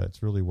really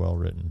well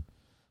written.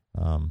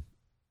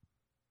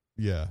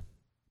 Yeah.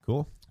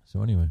 Cool.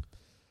 So anyway,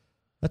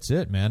 that's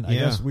it, man. I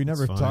guess we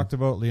never talked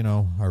about,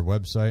 our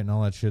website and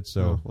all that shit.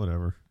 So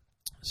whatever.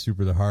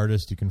 Super the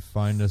Hardest. You can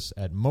find us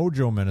at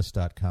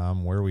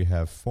mojomenace.com where we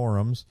have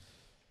forums.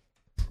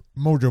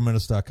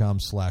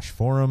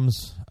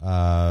 mojomenace.com/forums. We're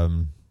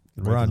on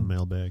the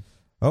mailbag.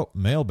 Oh,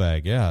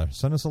 mailbag. Yeah.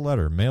 Send us a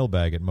letter.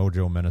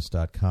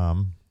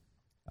 mailbag@mojomenace.com.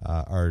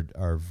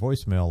 Our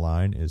voicemail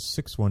line is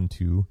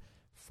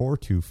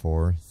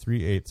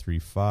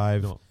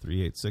 612-424-3835. No,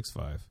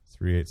 3865.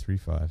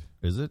 3835.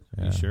 Is it?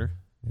 Yeah. You sure?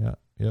 Yeah.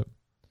 Yep.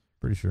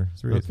 Pretty sure.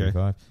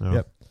 3835. Okay. Oh.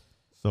 Yep.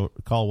 So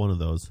call one of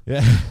those.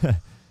 Yeah.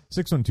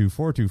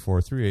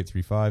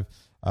 612-424-3835.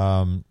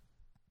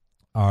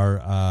 We're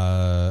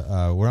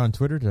on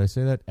Twitter. Did I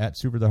say that?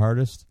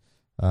 @SuperTheHardest.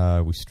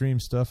 We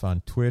stream stuff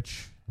on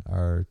Twitch.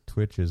 Our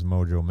Twitch is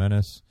Mojo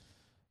Menace.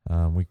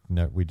 We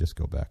just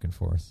go back and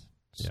forth.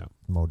 Yeah.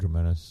 Mojo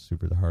Menace,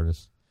 Super the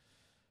Hardest.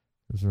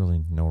 There's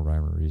really no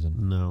rhyme or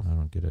reason. No. I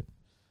don't get it.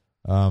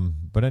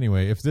 But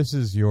anyway, if this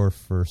is your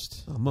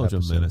first Mojo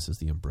episode, Menace is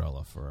the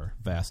umbrella for our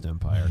vast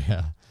empire.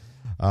 Yeah.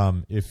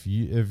 If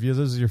this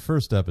is your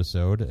first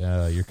episode,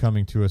 you're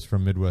coming to us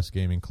from Midwest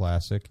Gaming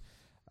Classic.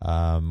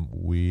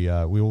 We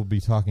will be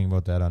talking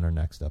about that on our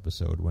next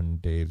episode when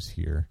Dave's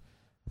here.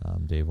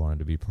 Dave wanted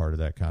to be part of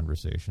that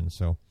conversation,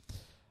 so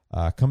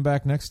come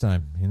back next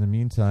time. In the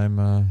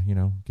meantime,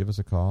 give us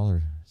a call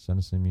or send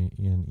us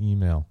an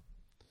email.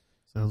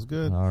 Sounds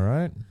good. All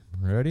right,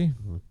 ready?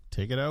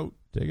 Take it out.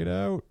 Take it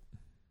out.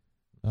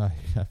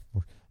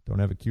 Don't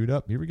have it queued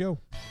up. Here we go.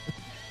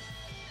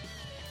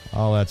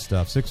 All that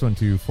stuff.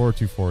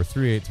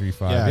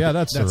 612-424-3835. Yeah,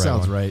 that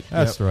sounds right.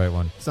 That's the right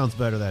one. Sounds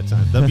better that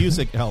time. The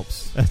music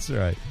helps. That's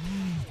right.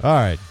 All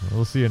right.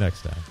 We'll see you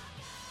next time.